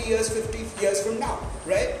 years, 40 years, 50 years from now,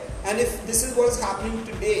 right? And if this is what's happening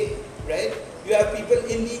today, right? You have people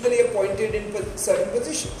illegally appointed in certain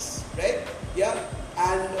positions, right? Yeah,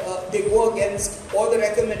 and they go against all the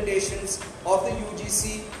recommendations of the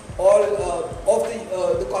UGC, all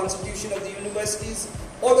of the constitution of the universities,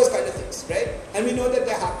 all those kind of things, right? And we know that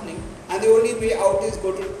they're happening, and the only way out is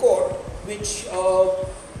go to court, which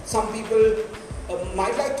some people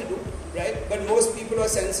might like to do, right? But most people who are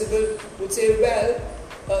sensible would say, well,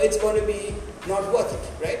 it's going to be not worth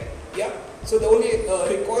it, right? Yeah. So the only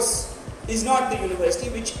recourse is not the university,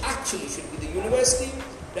 which actually should be the university,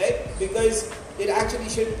 right? Because it actually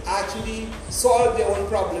should actually solve their own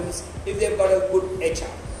problems if they've got a good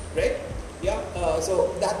HR, right? Yeah.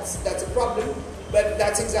 So that's a problem, but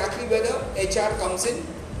that's exactly where the HR comes in.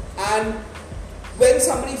 And when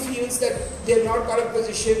somebody feels that they've not got a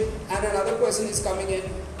position and another person is coming in,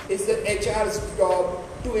 it's the HR's job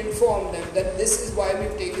to inform them that this is why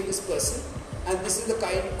we've taken this person, and this is the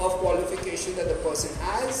kind of qualification that the person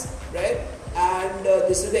has, right? And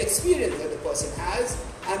this is the experience that the person has,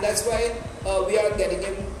 and that's why we are getting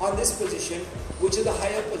him on this position, which is the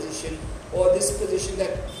higher position, or this position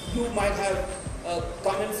that you might have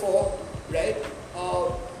come in for, right?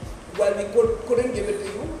 Well, we couldn't give it to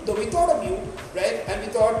you, though we thought of you, right? And we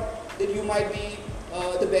thought that you might be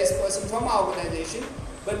the best person from our organization,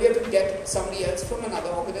 but we have to get somebody else from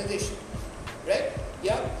another organization, right?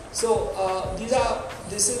 Yeah. So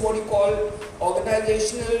this is what you call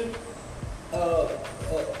organizational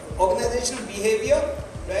behavior,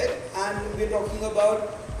 right? And we're talking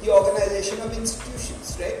about the organization of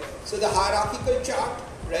institutions, right? So the hierarchical chart,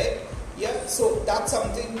 right? Yeah. So that's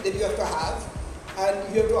something that you have to have.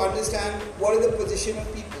 And you have to understand what is the position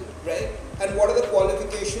of people, right? And what are the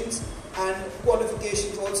qualifications, and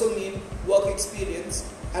qualifications also mean work experience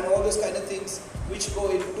and all those kind of things which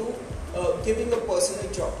go into giving a person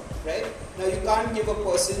a job, right? Now you can't give a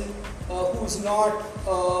person who's not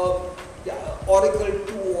Oracle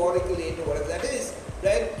 2, Oracle 8 or whatever that is,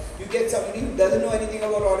 right? You get somebody who doesn't know anything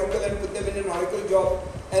about Oracle and put them in an Oracle job,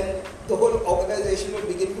 and the whole organization will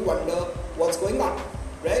begin to wonder what's going on,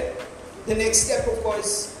 right? The next step, of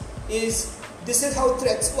course, is this is how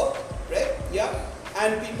threats work, right? Yeah,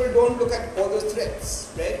 and people don't look at all those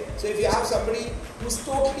threats, right? So if you have somebody who's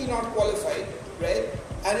totally not qualified, right,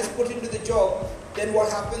 and is put into the job, then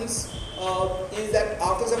what happens is that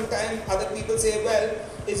after some time, other people say, well,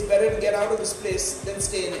 it's better to get out of this place than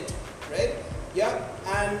stay in it, right? Yeah,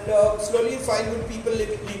 and slowly you find good people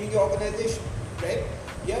leaving your organization, right?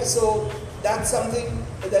 Yeah, so that's something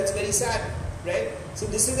that's very sad. Right? So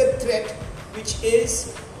this is a threat which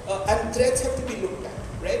is, and threats have to be looked at,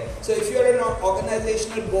 right? So if you're an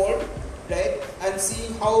organizational board, right, and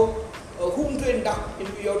seeing how, whom to induct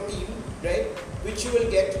into your team, right, which you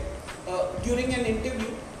will get during an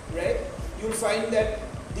interview, right, you'll find that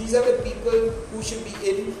these are the people who should be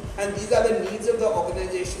in, and these are the needs of the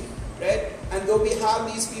organization, right? And though we have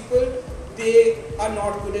these people, they are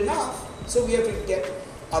not good enough, so we have to get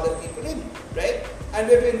other people in, right? And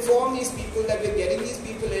we have to inform these people that we're getting these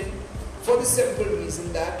people in for the simple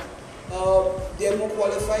reason that they are more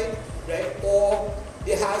qualified, right? Or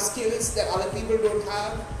they have skills that other people don't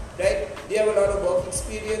have, right? They have a lot of work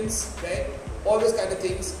experience, right? All those kind of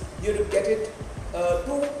things. You have to get it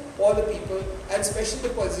to all the people, and especially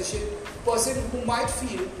the person who might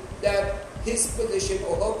feel that his position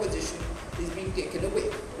or her position is being taken away,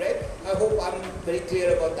 right? I hope I'm very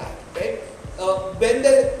clear about that, right?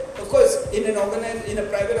 Of course, in a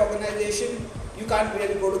private organization, you can't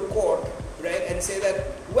really go to court, right, and say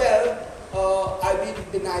that, well, I've been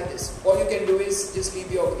denied this. All you can do is just leave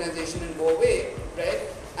the organization and go away, right?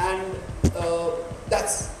 And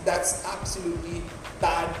that's absolutely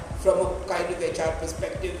bad from a kind of HR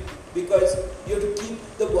perspective, because you have to keep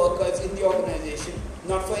the workers in the organization,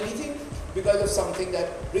 not for anything, because of something that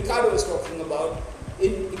Ricardo was talking about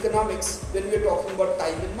in economics when we were talking about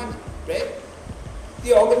time and money, right?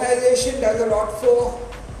 The organization does a lot for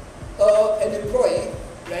an employee,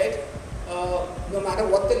 right? No matter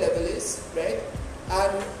what the level is, right?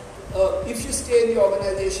 And if you stay in the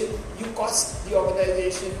organization, you cost the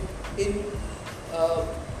organization in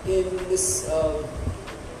this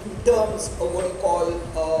in terms of what you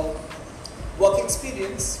call work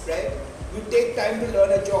experience, right? You take time to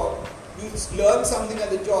learn a job, you learn something at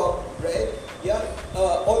the job, right? Yeah,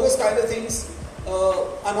 all those kind of things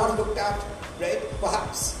are not looked at, right?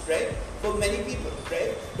 Perhaps, right? For many people,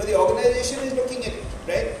 right? But the organization is looking at it,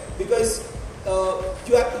 right? Because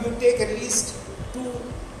you take at least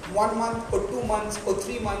 1 month or 2 months or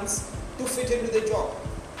 3 months to fit into the job,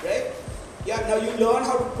 right? Yeah, now you learn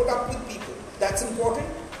how to put up with people. That's important.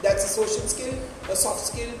 That's a social skill, a soft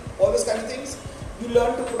skill, all those kind of things. You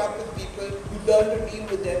learn to put up with people, you learn to deal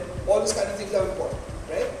with them, all those kind of things are important,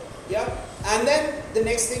 right? Yeah, and then the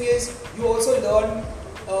next thing is you also learn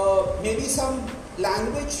maybe some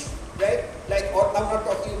language, right? Like, I'm not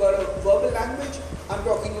talking about a verbal language, I'm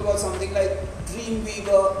talking about something like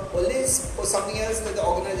Dreamweaver or Lisp or something else that the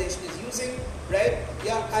organization is using, right?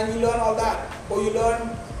 Yeah, and you learn all that. Or you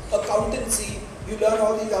learn accountancy, you learn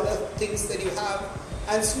all these other things that you have,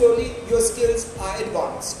 and slowly your skills are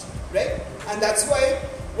advanced, right? And that's why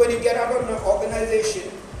when you get out of an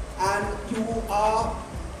organization and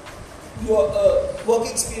your work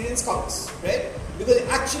experience comes, right? Because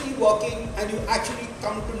you're actually working and you actually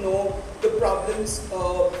come to know the problems,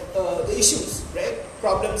 the issues, right?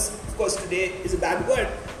 Problems, of course, today is a bad word,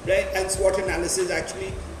 right? And SWOT analysis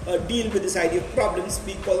actually deal with this idea of problems.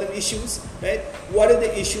 We call them issues, right? What is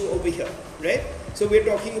the issue over here, right? So we're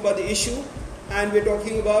talking about the issue, and we're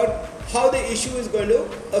talking about how the issue is going to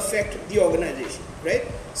affect the organization, right?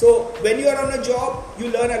 So when you are on a job, you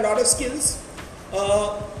learn a lot of skills.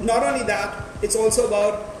 Not only that, it's also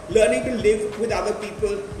about learning to live with other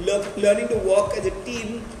people, learning to work as a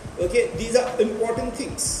team. Okay, these are important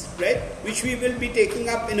things, right? Which we will be taking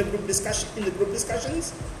up in the group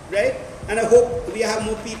discussions, right? And I hope we have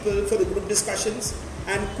more people for the group discussions.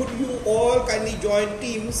 And could you all kindly join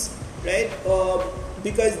teams, right?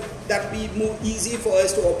 Because that will be more easy for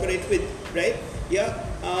us to operate with, right? Yeah,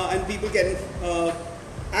 and people can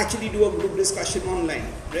actually do a group discussion online,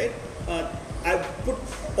 right? I've put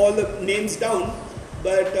all the names down,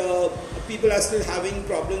 but people are still having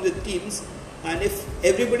problems with teams. And if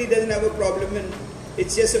everybody doesn't have a problem and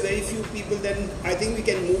it's just a very few people, then I think we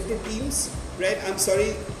can move to teams, right? I'm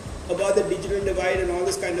sorry about the digital divide and all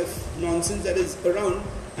this kind of nonsense that is around,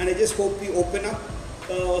 and I just hope we open up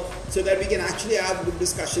so that we can actually have group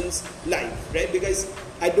discussions live, right? Because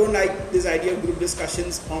I don't like this idea of group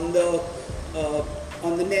discussions on the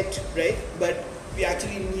net, right? But we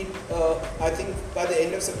actually need, I think by the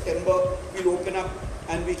end of September, we'll open up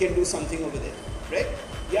and we can do something over there, right?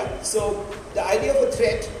 Yeah, so the idea of a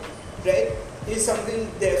threat, right, is something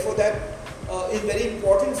therefore that is very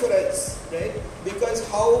important for us, right? Because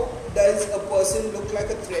how does a person look like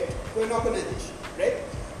a threat to an organization, right?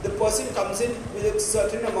 The person comes in with a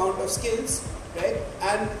certain amount of skills, right?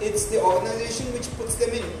 And it's the organization which puts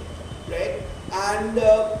them in, right? And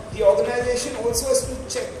the organization also has to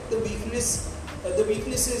check the weaknesses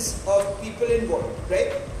of people involved,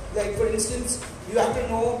 right? Like for instance, you have to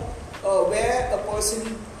know where a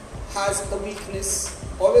person has a weakness,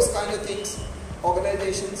 all those kind of things.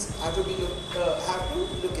 Organizations have to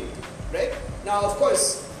look into, right? Now, of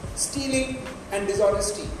course, stealing and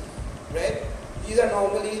dishonesty, right? These are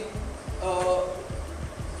normally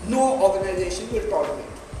no organization will tolerate,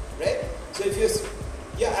 right? So if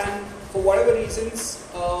and for whatever reasons,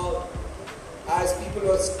 as people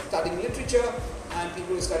who are studying literature and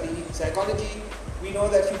people who study psychology, we know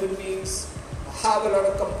that human beings have a lot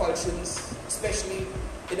of compulsions, especially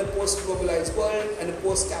in a post-globalized world and a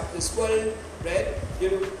post-capitalist world, right? You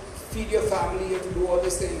have to feed your family, you have to do all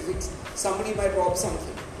these things. Somebody might rob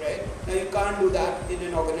something, right? Now you can't do that in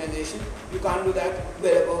an organization. You can't do that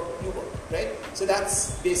wherever you work, right? So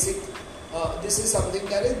that's basic. This is something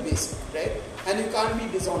that is basic, right? And you can't be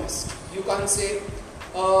dishonest. You can't say,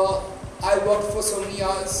 I worked for so many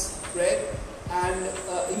hours, right? And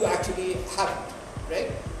you actually haven't,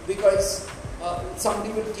 right? Because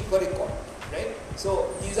somebody will keep a record, right?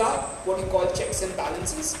 So these are what you call checks and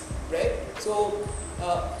balances, right? So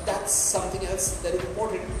that's something else that is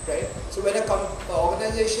important, right? So when an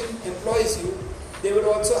organization employs you, they will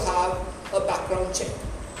also have a background check.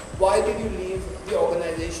 Why did you leave the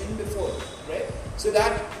organization before, right? So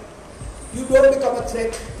that you don't become a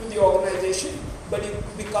threat to the organization, but you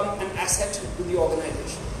become an asset to the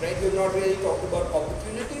organization, right? We've not really talked about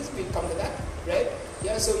opportunities, we'll come to that, right?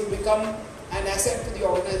 Yeah, so you become an asset to the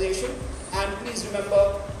organization, and please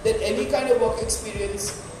remember that any kind of work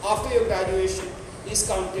experience after your graduation is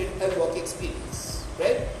counted as work experience,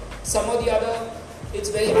 right? Some or the other, it's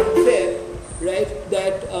very unfair, right,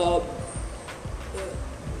 that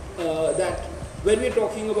that when we're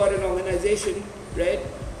talking about an organization, right,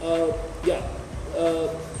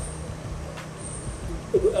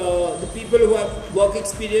 the people who have work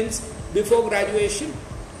experience before graduation,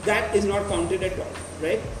 that is not counted at all,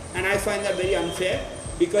 right? And I find that very unfair,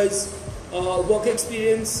 because work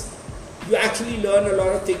experience, you actually learn a lot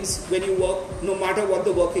of things when you work, no matter what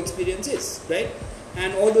the work experience is, right?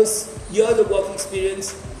 And all those years of work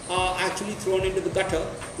experience are actually thrown into the gutter,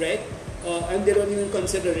 right? And they don't even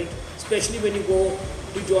consider it, especially when you go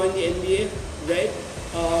to join the MBA, right?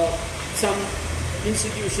 Some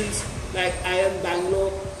institutions like IIM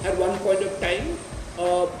Bangalore at one point of time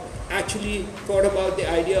actually thought about the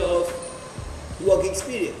idea of work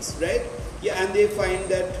experience, right? Yeah, and they find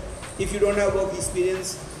that if you don't have work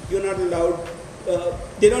experience, you're not allowed,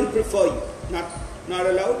 they don't prefer you, not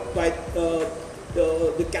allowed, but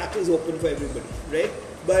the cap is open for everybody, right?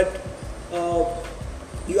 But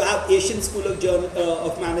you have Asian School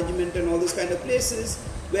of Management and all those kind of places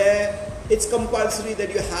where it's compulsory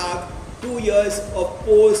that you have 2 years of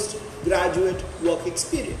postgraduate work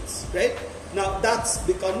experience, right? Now that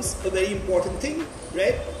becomes a very important thing,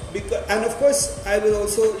 right? Because, and of course, I was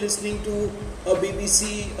also listening to a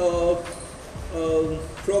BBC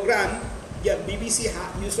program. Yeah, BBC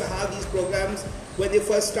used to have these programs when they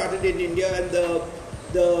first started in India, and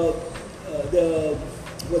the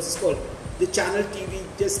what's it called? The channel TV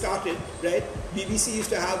just started, right? BBC used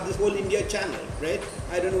to have this whole India channel, right?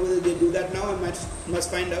 I don't know whether they do that now. I must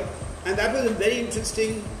find out. And that was a very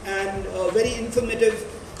interesting and very informative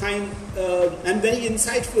kind and very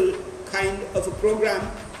insightful kind of a program,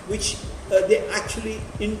 which they actually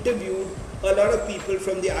interviewed a lot of people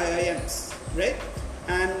from the IIMs, right?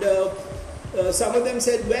 And some of them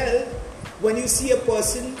said, well, when you see a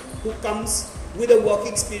person who comes with a work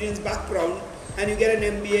experience background and you get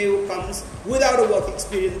an MBA who comes without a work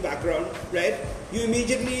experience background, right, you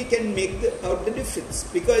immediately can make out the difference,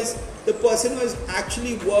 because the person who has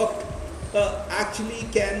actually worked actually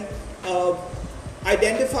can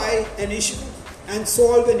identify an issue and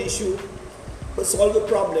solve an issue or solve a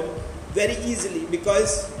problem very easily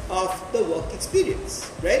because of the work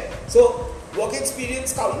experience, right? So work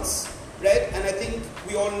experience counts, right? And I think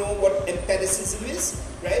we all know what empiricism is,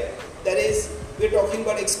 right? That is, we're talking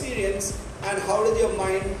about experience and how does your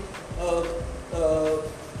mind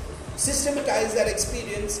systematize that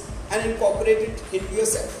experience and incorporate it into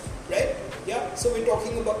yourself, right? Yeah, so we're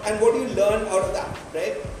talking about, and what do you learn out of that,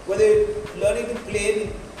 right? Whether you're learning to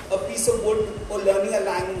plane a piece of wood or learning a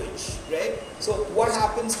language, right? So what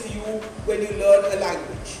happens to you when you learn a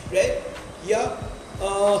language, right? Yeah,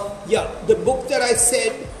 the book that I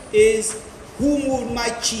said is Who Moved My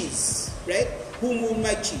Cheese, right? Who Moved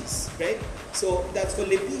My Cheese, right? So that's for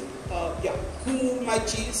Lippy. Who Moved My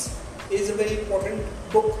Cheese is a very important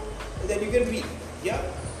book that you can read, yeah?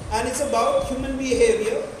 And it's about human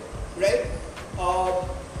behavior, right?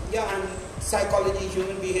 And psychology,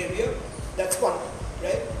 human behavior, that's one,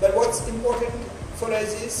 right? But what's important for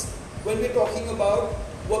us is, when we're talking about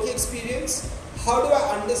work experience, how do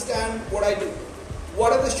I understand what I do?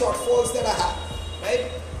 What are the shortfalls that I have,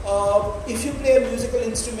 right? If you play a musical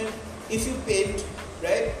instrument, if you paint,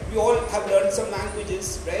 right? We all have learned some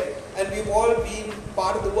languages, right? And we've all been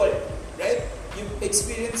part of the world, right? You've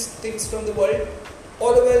experienced things from the world.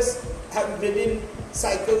 All of us have ridden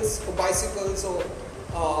cycles or bicycles or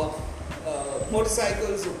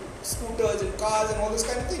motorcycles, scooters and cars and all those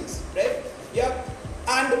kind of things, right? Yeah,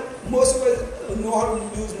 and most of us know how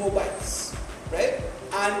to use mobiles, right?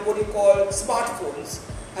 And what you call smartphones,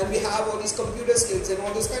 and we have all these computer skills and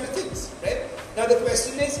all those kind of things, right? Now the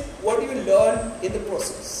question is, what do you learn in the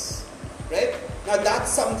process, right? Now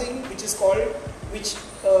that's something which is called, which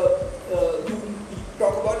you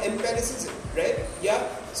talk about empiricism, right? Yeah.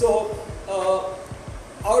 So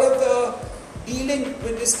out of the dealing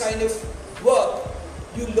with this kind of work,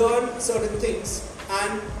 you learn certain things,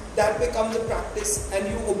 and that becomes a practice, and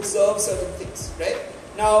you observe certain things, right?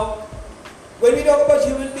 Now, when we talk about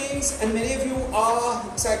human beings, and many of you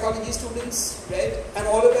are psychology students, right? And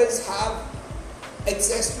all of us have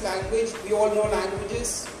access to language. We all know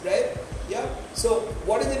languages, right? Yeah. So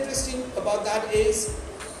what is interesting about that is,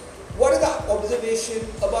 what is the observation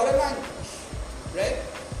about a language, right?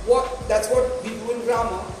 That's what we do in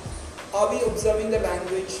grammar. Are we observing the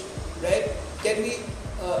language, right? Can we?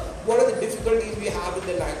 What are the difficulties we have with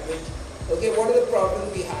the language? Okay, what are the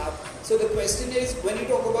problems we have? So the question is, when you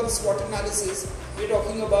talk about SWOT analysis, we're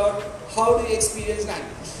talking about how do you experience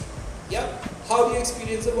language? Yeah, how do you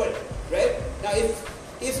experience the world, right? Now,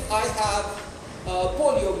 if I have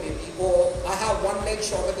polio maybe, or I have one leg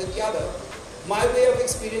shorter than the other, my way of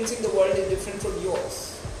experiencing the world is different from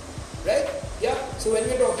yours, right? Yeah. So when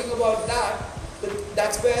we're talking about that,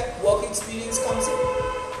 that's where work experience comes in,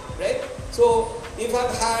 right? So if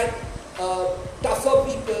I've had tougher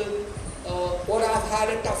people, or I've had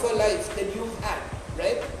a tougher life than you've had,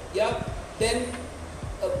 right? Yeah, then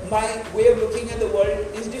my way of looking at the world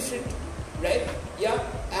is different, right? Yeah,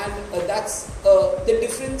 and that's the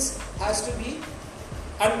difference has to be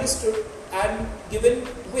understood and given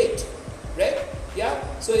weight, right? Yeah.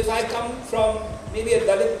 So if I come from maybe a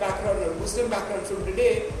Dalit background or a Muslim background from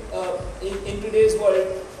today, in today's world,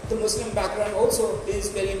 the Muslim background also is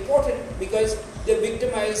very important, because they're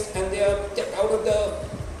victimized and they are kept out of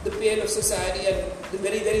the pale of society, and the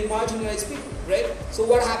very, very marginalized people, right? So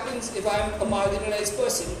what happens if I'm a marginalized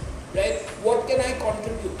person, right? What can I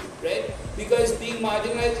contribute, right? Because being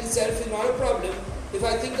marginalized itself is not a problem. If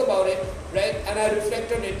I think about it, right, and I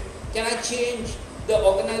reflect on it, can I change the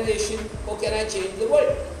organization, or can I change the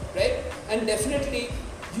world, right? And definitely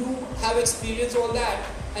you have experienced all that,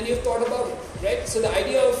 and you've thought about it, right? So the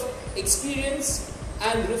idea of experience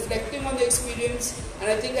and reflecting on the experience, and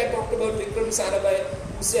I think I talked about Vikram Sarabhai,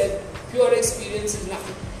 who said pure experience is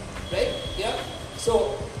nothing, right? Yeah.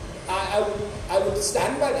 So I would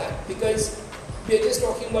stand by that, because we are just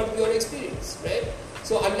talking about pure experience, right?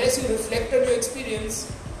 So unless you reflect on your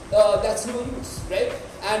experience, that's no use, right?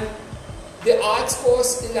 And the arts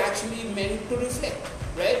course is actually meant to reflect,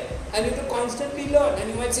 right? And you have to constantly learn. And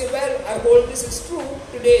you might say, well, I hold this as true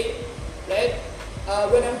today, right?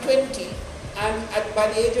 When I'm 20, and by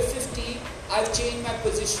the age of 50, I've changed my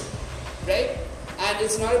position, right? And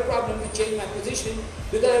it's not a problem to change my position,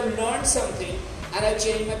 because I've learned something and I've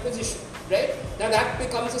changed my position, right? Now that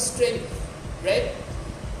becomes a strength, right?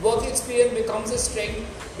 Work experience becomes a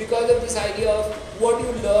strength because of this idea of what do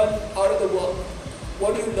you learn out of the work?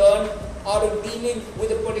 What do you learn out of dealing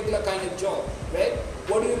with a particular kind of job, right?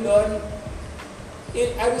 What do you learn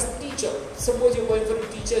as a teacher? Suppose you're going for a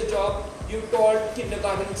teacher's job, you taught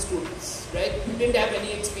kindergarten students, right? You didn't have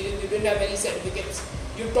any experience, you didn't have any certificates,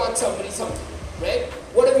 you taught somebody something, right?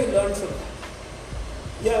 What have you learned from that?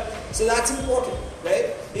 Yeah, so that's important,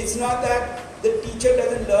 right? It's not that the teacher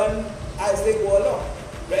doesn't learn as they go along,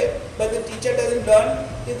 right? But the teacher doesn't learn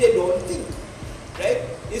if they don't think, right?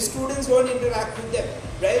 If students don't interact with them,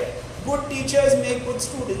 right? Good teachers make good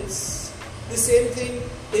students. The same thing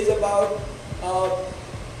is about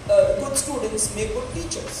good students make good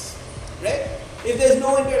teachers, right? If there's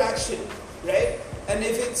no interaction, right? And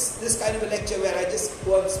if it's this kind of a lecture where I just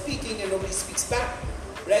go on speaking and nobody speaks back,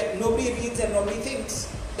 right? Nobody reads and nobody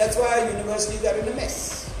thinks. That's why our universities are in a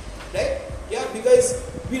mess, right? Yeah, because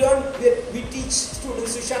we teach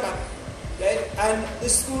students to shut up, right? And the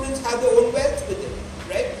students have their own wealth with them,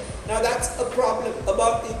 right? Now that's a problem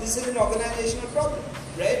this is an organizational problem,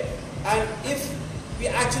 right? And if we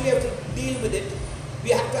actually have to deal with it,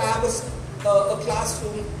 we have to have a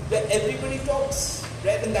classroom where everybody talks,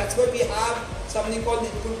 right? And that's why we have something called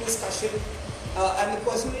the group discussion and the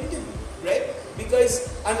personal interview, right?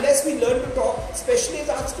 Because unless we learn to talk, especially as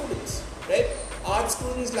art students, right? Art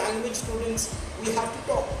students, language students, we have to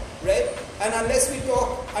talk, right? And unless we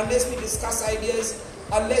talk, unless we discuss ideas,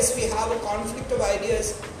 unless we have a conflict of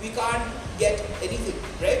ideas, we can't get anything,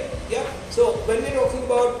 right? Yeah. So when we're talking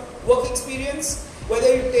about work experience,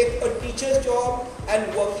 whether you take a teacher's job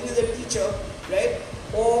and working as a teacher, right?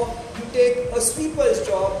 Or you take a sweeper's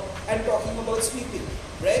job and talking about sweeping,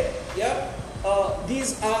 right? Yeah.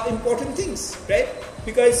 these are important things, right?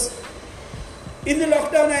 Because in the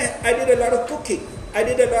lockdown, I did a lot of cooking. I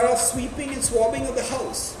did a lot of sweeping and swabbing of the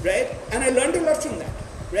house, right? And I learned a lot from that,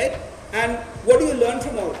 right? And what do you learn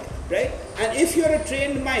from all that, right? And if you're a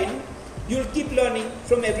trained mind, you'll keep learning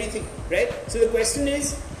from everything, right? So the question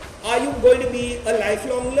is, are you going to be a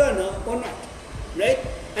lifelong learner or not, right?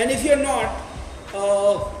 And if you're not,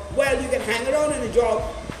 well, you can hang around in a job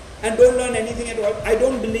and don't learn anything at all. I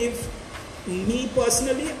don't believe, me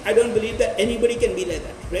personally, I don't believe that anybody can be like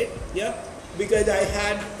that, right? Yeah, because I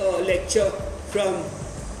had a lecture from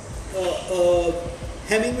a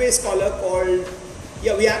Hemingway scholar called,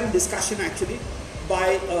 we had a discussion actually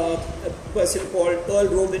by a person called Earl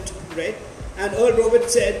Robert, right? And Earl Robert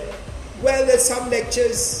said, well, there's some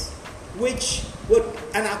lectures which were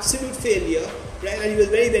an absolute failure, right? And he was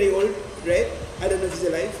very, very old, right? I don't know if he's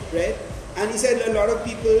alive, right? And he said a lot of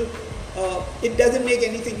people, it doesn't make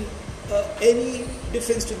anything, any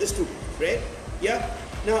difference to the student, right? Yeah.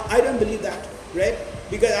 Now, I don't believe that, right?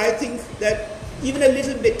 Because I think that even a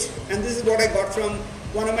little bit, and this is what I got from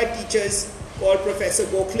one of my teachers called Professor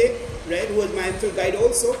Gokhale, right, who was my MPhil guide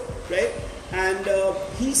also, right? And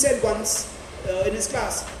he said once in his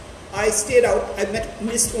class, I stayed out, I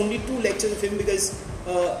missed only 2 lectures of him because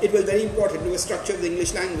it was very important to the structure of the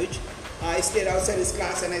English language. I stayed outside his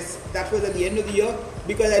class, and that was at the end of the year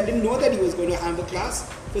because I didn't know that he was going to have a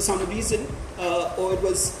class for some reason, or it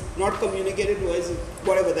was not communicated to us,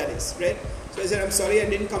 whatever that is, right? So I said, I'm sorry I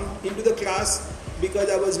didn't come into the class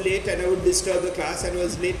because I was late and I would disturb the class, and I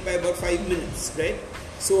was late by about 5 minutes, right?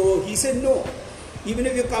 So he said, no, even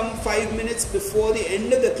if you come 5 minutes before the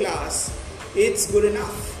end of the class, it's good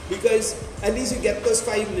enough because at least you get those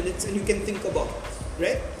 5 minutes and you can think about it,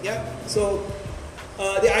 right? Yeah. So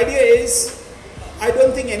the idea is, I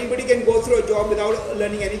don't think anybody can go through a job without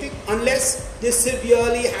learning anything unless they're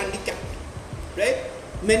severely handicapped, right?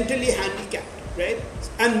 Mentally handicapped, right?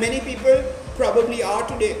 And many people probably are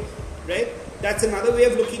today, right? That's another way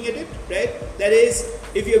of looking at it, right? That is,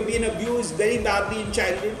 if you've been abused very badly in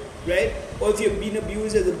childhood, right? Or if you've been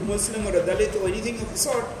abused as a Muslim or a Dalit or anything of the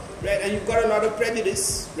sort, right? And you've got a lot of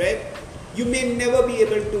prejudice, right? You may never be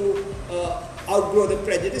able to outgrow the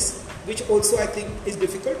prejudice, which also I think is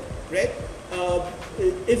difficult, right?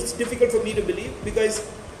 It's difficult for me to believe because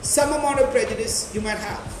some amount of prejudice you might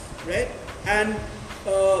have, right? And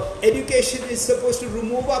education is supposed to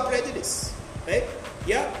remove our prejudice, right?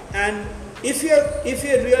 Yeah. And if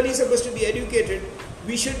you're really supposed to be educated,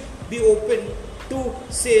 we should be open to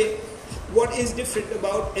say what is different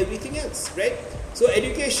about everything else, right? So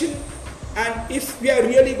education, and if we are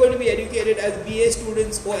really going to be educated as BA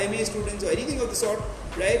students or MA students or anything of the sort,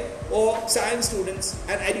 right, or science students,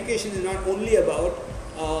 and education is not only about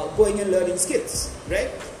going and learning skills, right?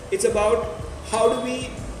 It's about how do we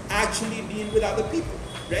actually deal with other people,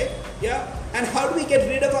 right? Yeah, and how do we get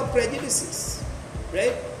rid of our prejudices,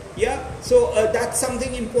 right? Yeah, so that's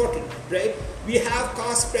something important, right? We have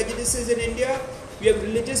caste prejudices in India, we have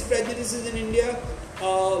religious prejudices in India,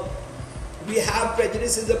 we have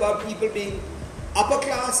prejudices about people being upper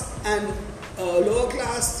class and lower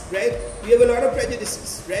class, right? We have a lot of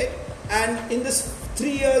prejudices, right? And in this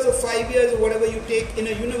 3 years or 5 years or whatever you take in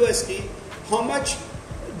a university, how much,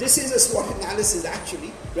 this is a SWOT analysis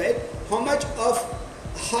actually, right? How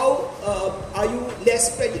are you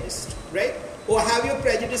less prejudiced, right? Or have your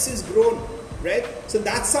prejudices grown, right? So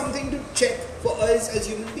that's something to check for us as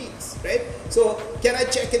human beings, right? So can I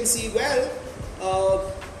check and see, well,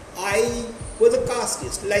 I was a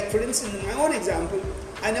casteist. Like for instance, in my own example,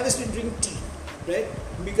 I never used to drink tea, right?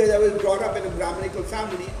 Because I was brought up in a Brahminical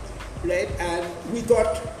family, right? And we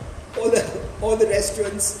thought all the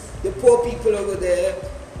restaurants, the poor people over there,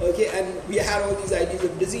 okay, and we had all these ideas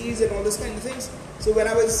of disease and all those kind of things. So when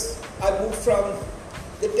I moved from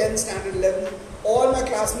the 10th standard 11, all my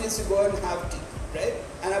classmates used to go and have tea, right?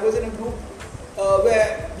 And I was in a group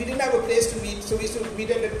where we didn't have a place to meet, so we used to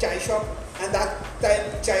meet at a chai shop, and that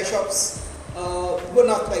time chai shops were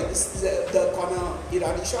not like this, the corner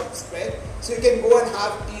Irani shops, right? So you can go and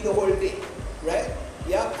have tea the whole day, right?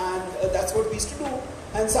 Yeah, and that's what we used to do.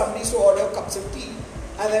 And somebody used to order cups of tea,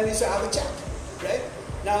 and then we used to have a chat, right?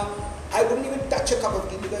 Now, I wouldn't even touch a cup of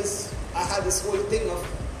tea because I had this whole thing of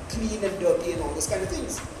clean and dirty and all those kind of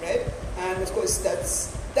things, right? And of course,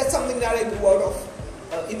 that's something that I grew out of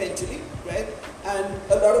eventually, right? And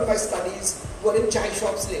a lot of my studies were in chai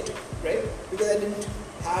shops later, right? Because I didn't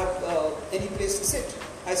have any place to sit.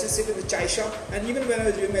 I used to sit in the chai shop, and even when I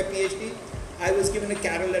was doing my PhD, I was given a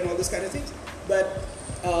carrel and all those kind of things. But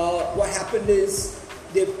what happened is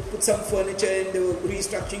they put some furniture in, they were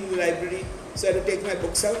restructuring the library, so I had to take my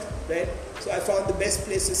books out, right? So I found the best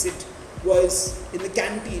place to sit was in the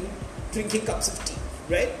canteen drinking cups of tea,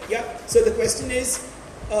 right? Yeah. So the question is,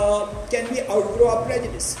 can we outgrow our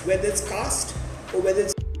prejudice, whether it's caste or whether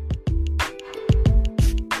it's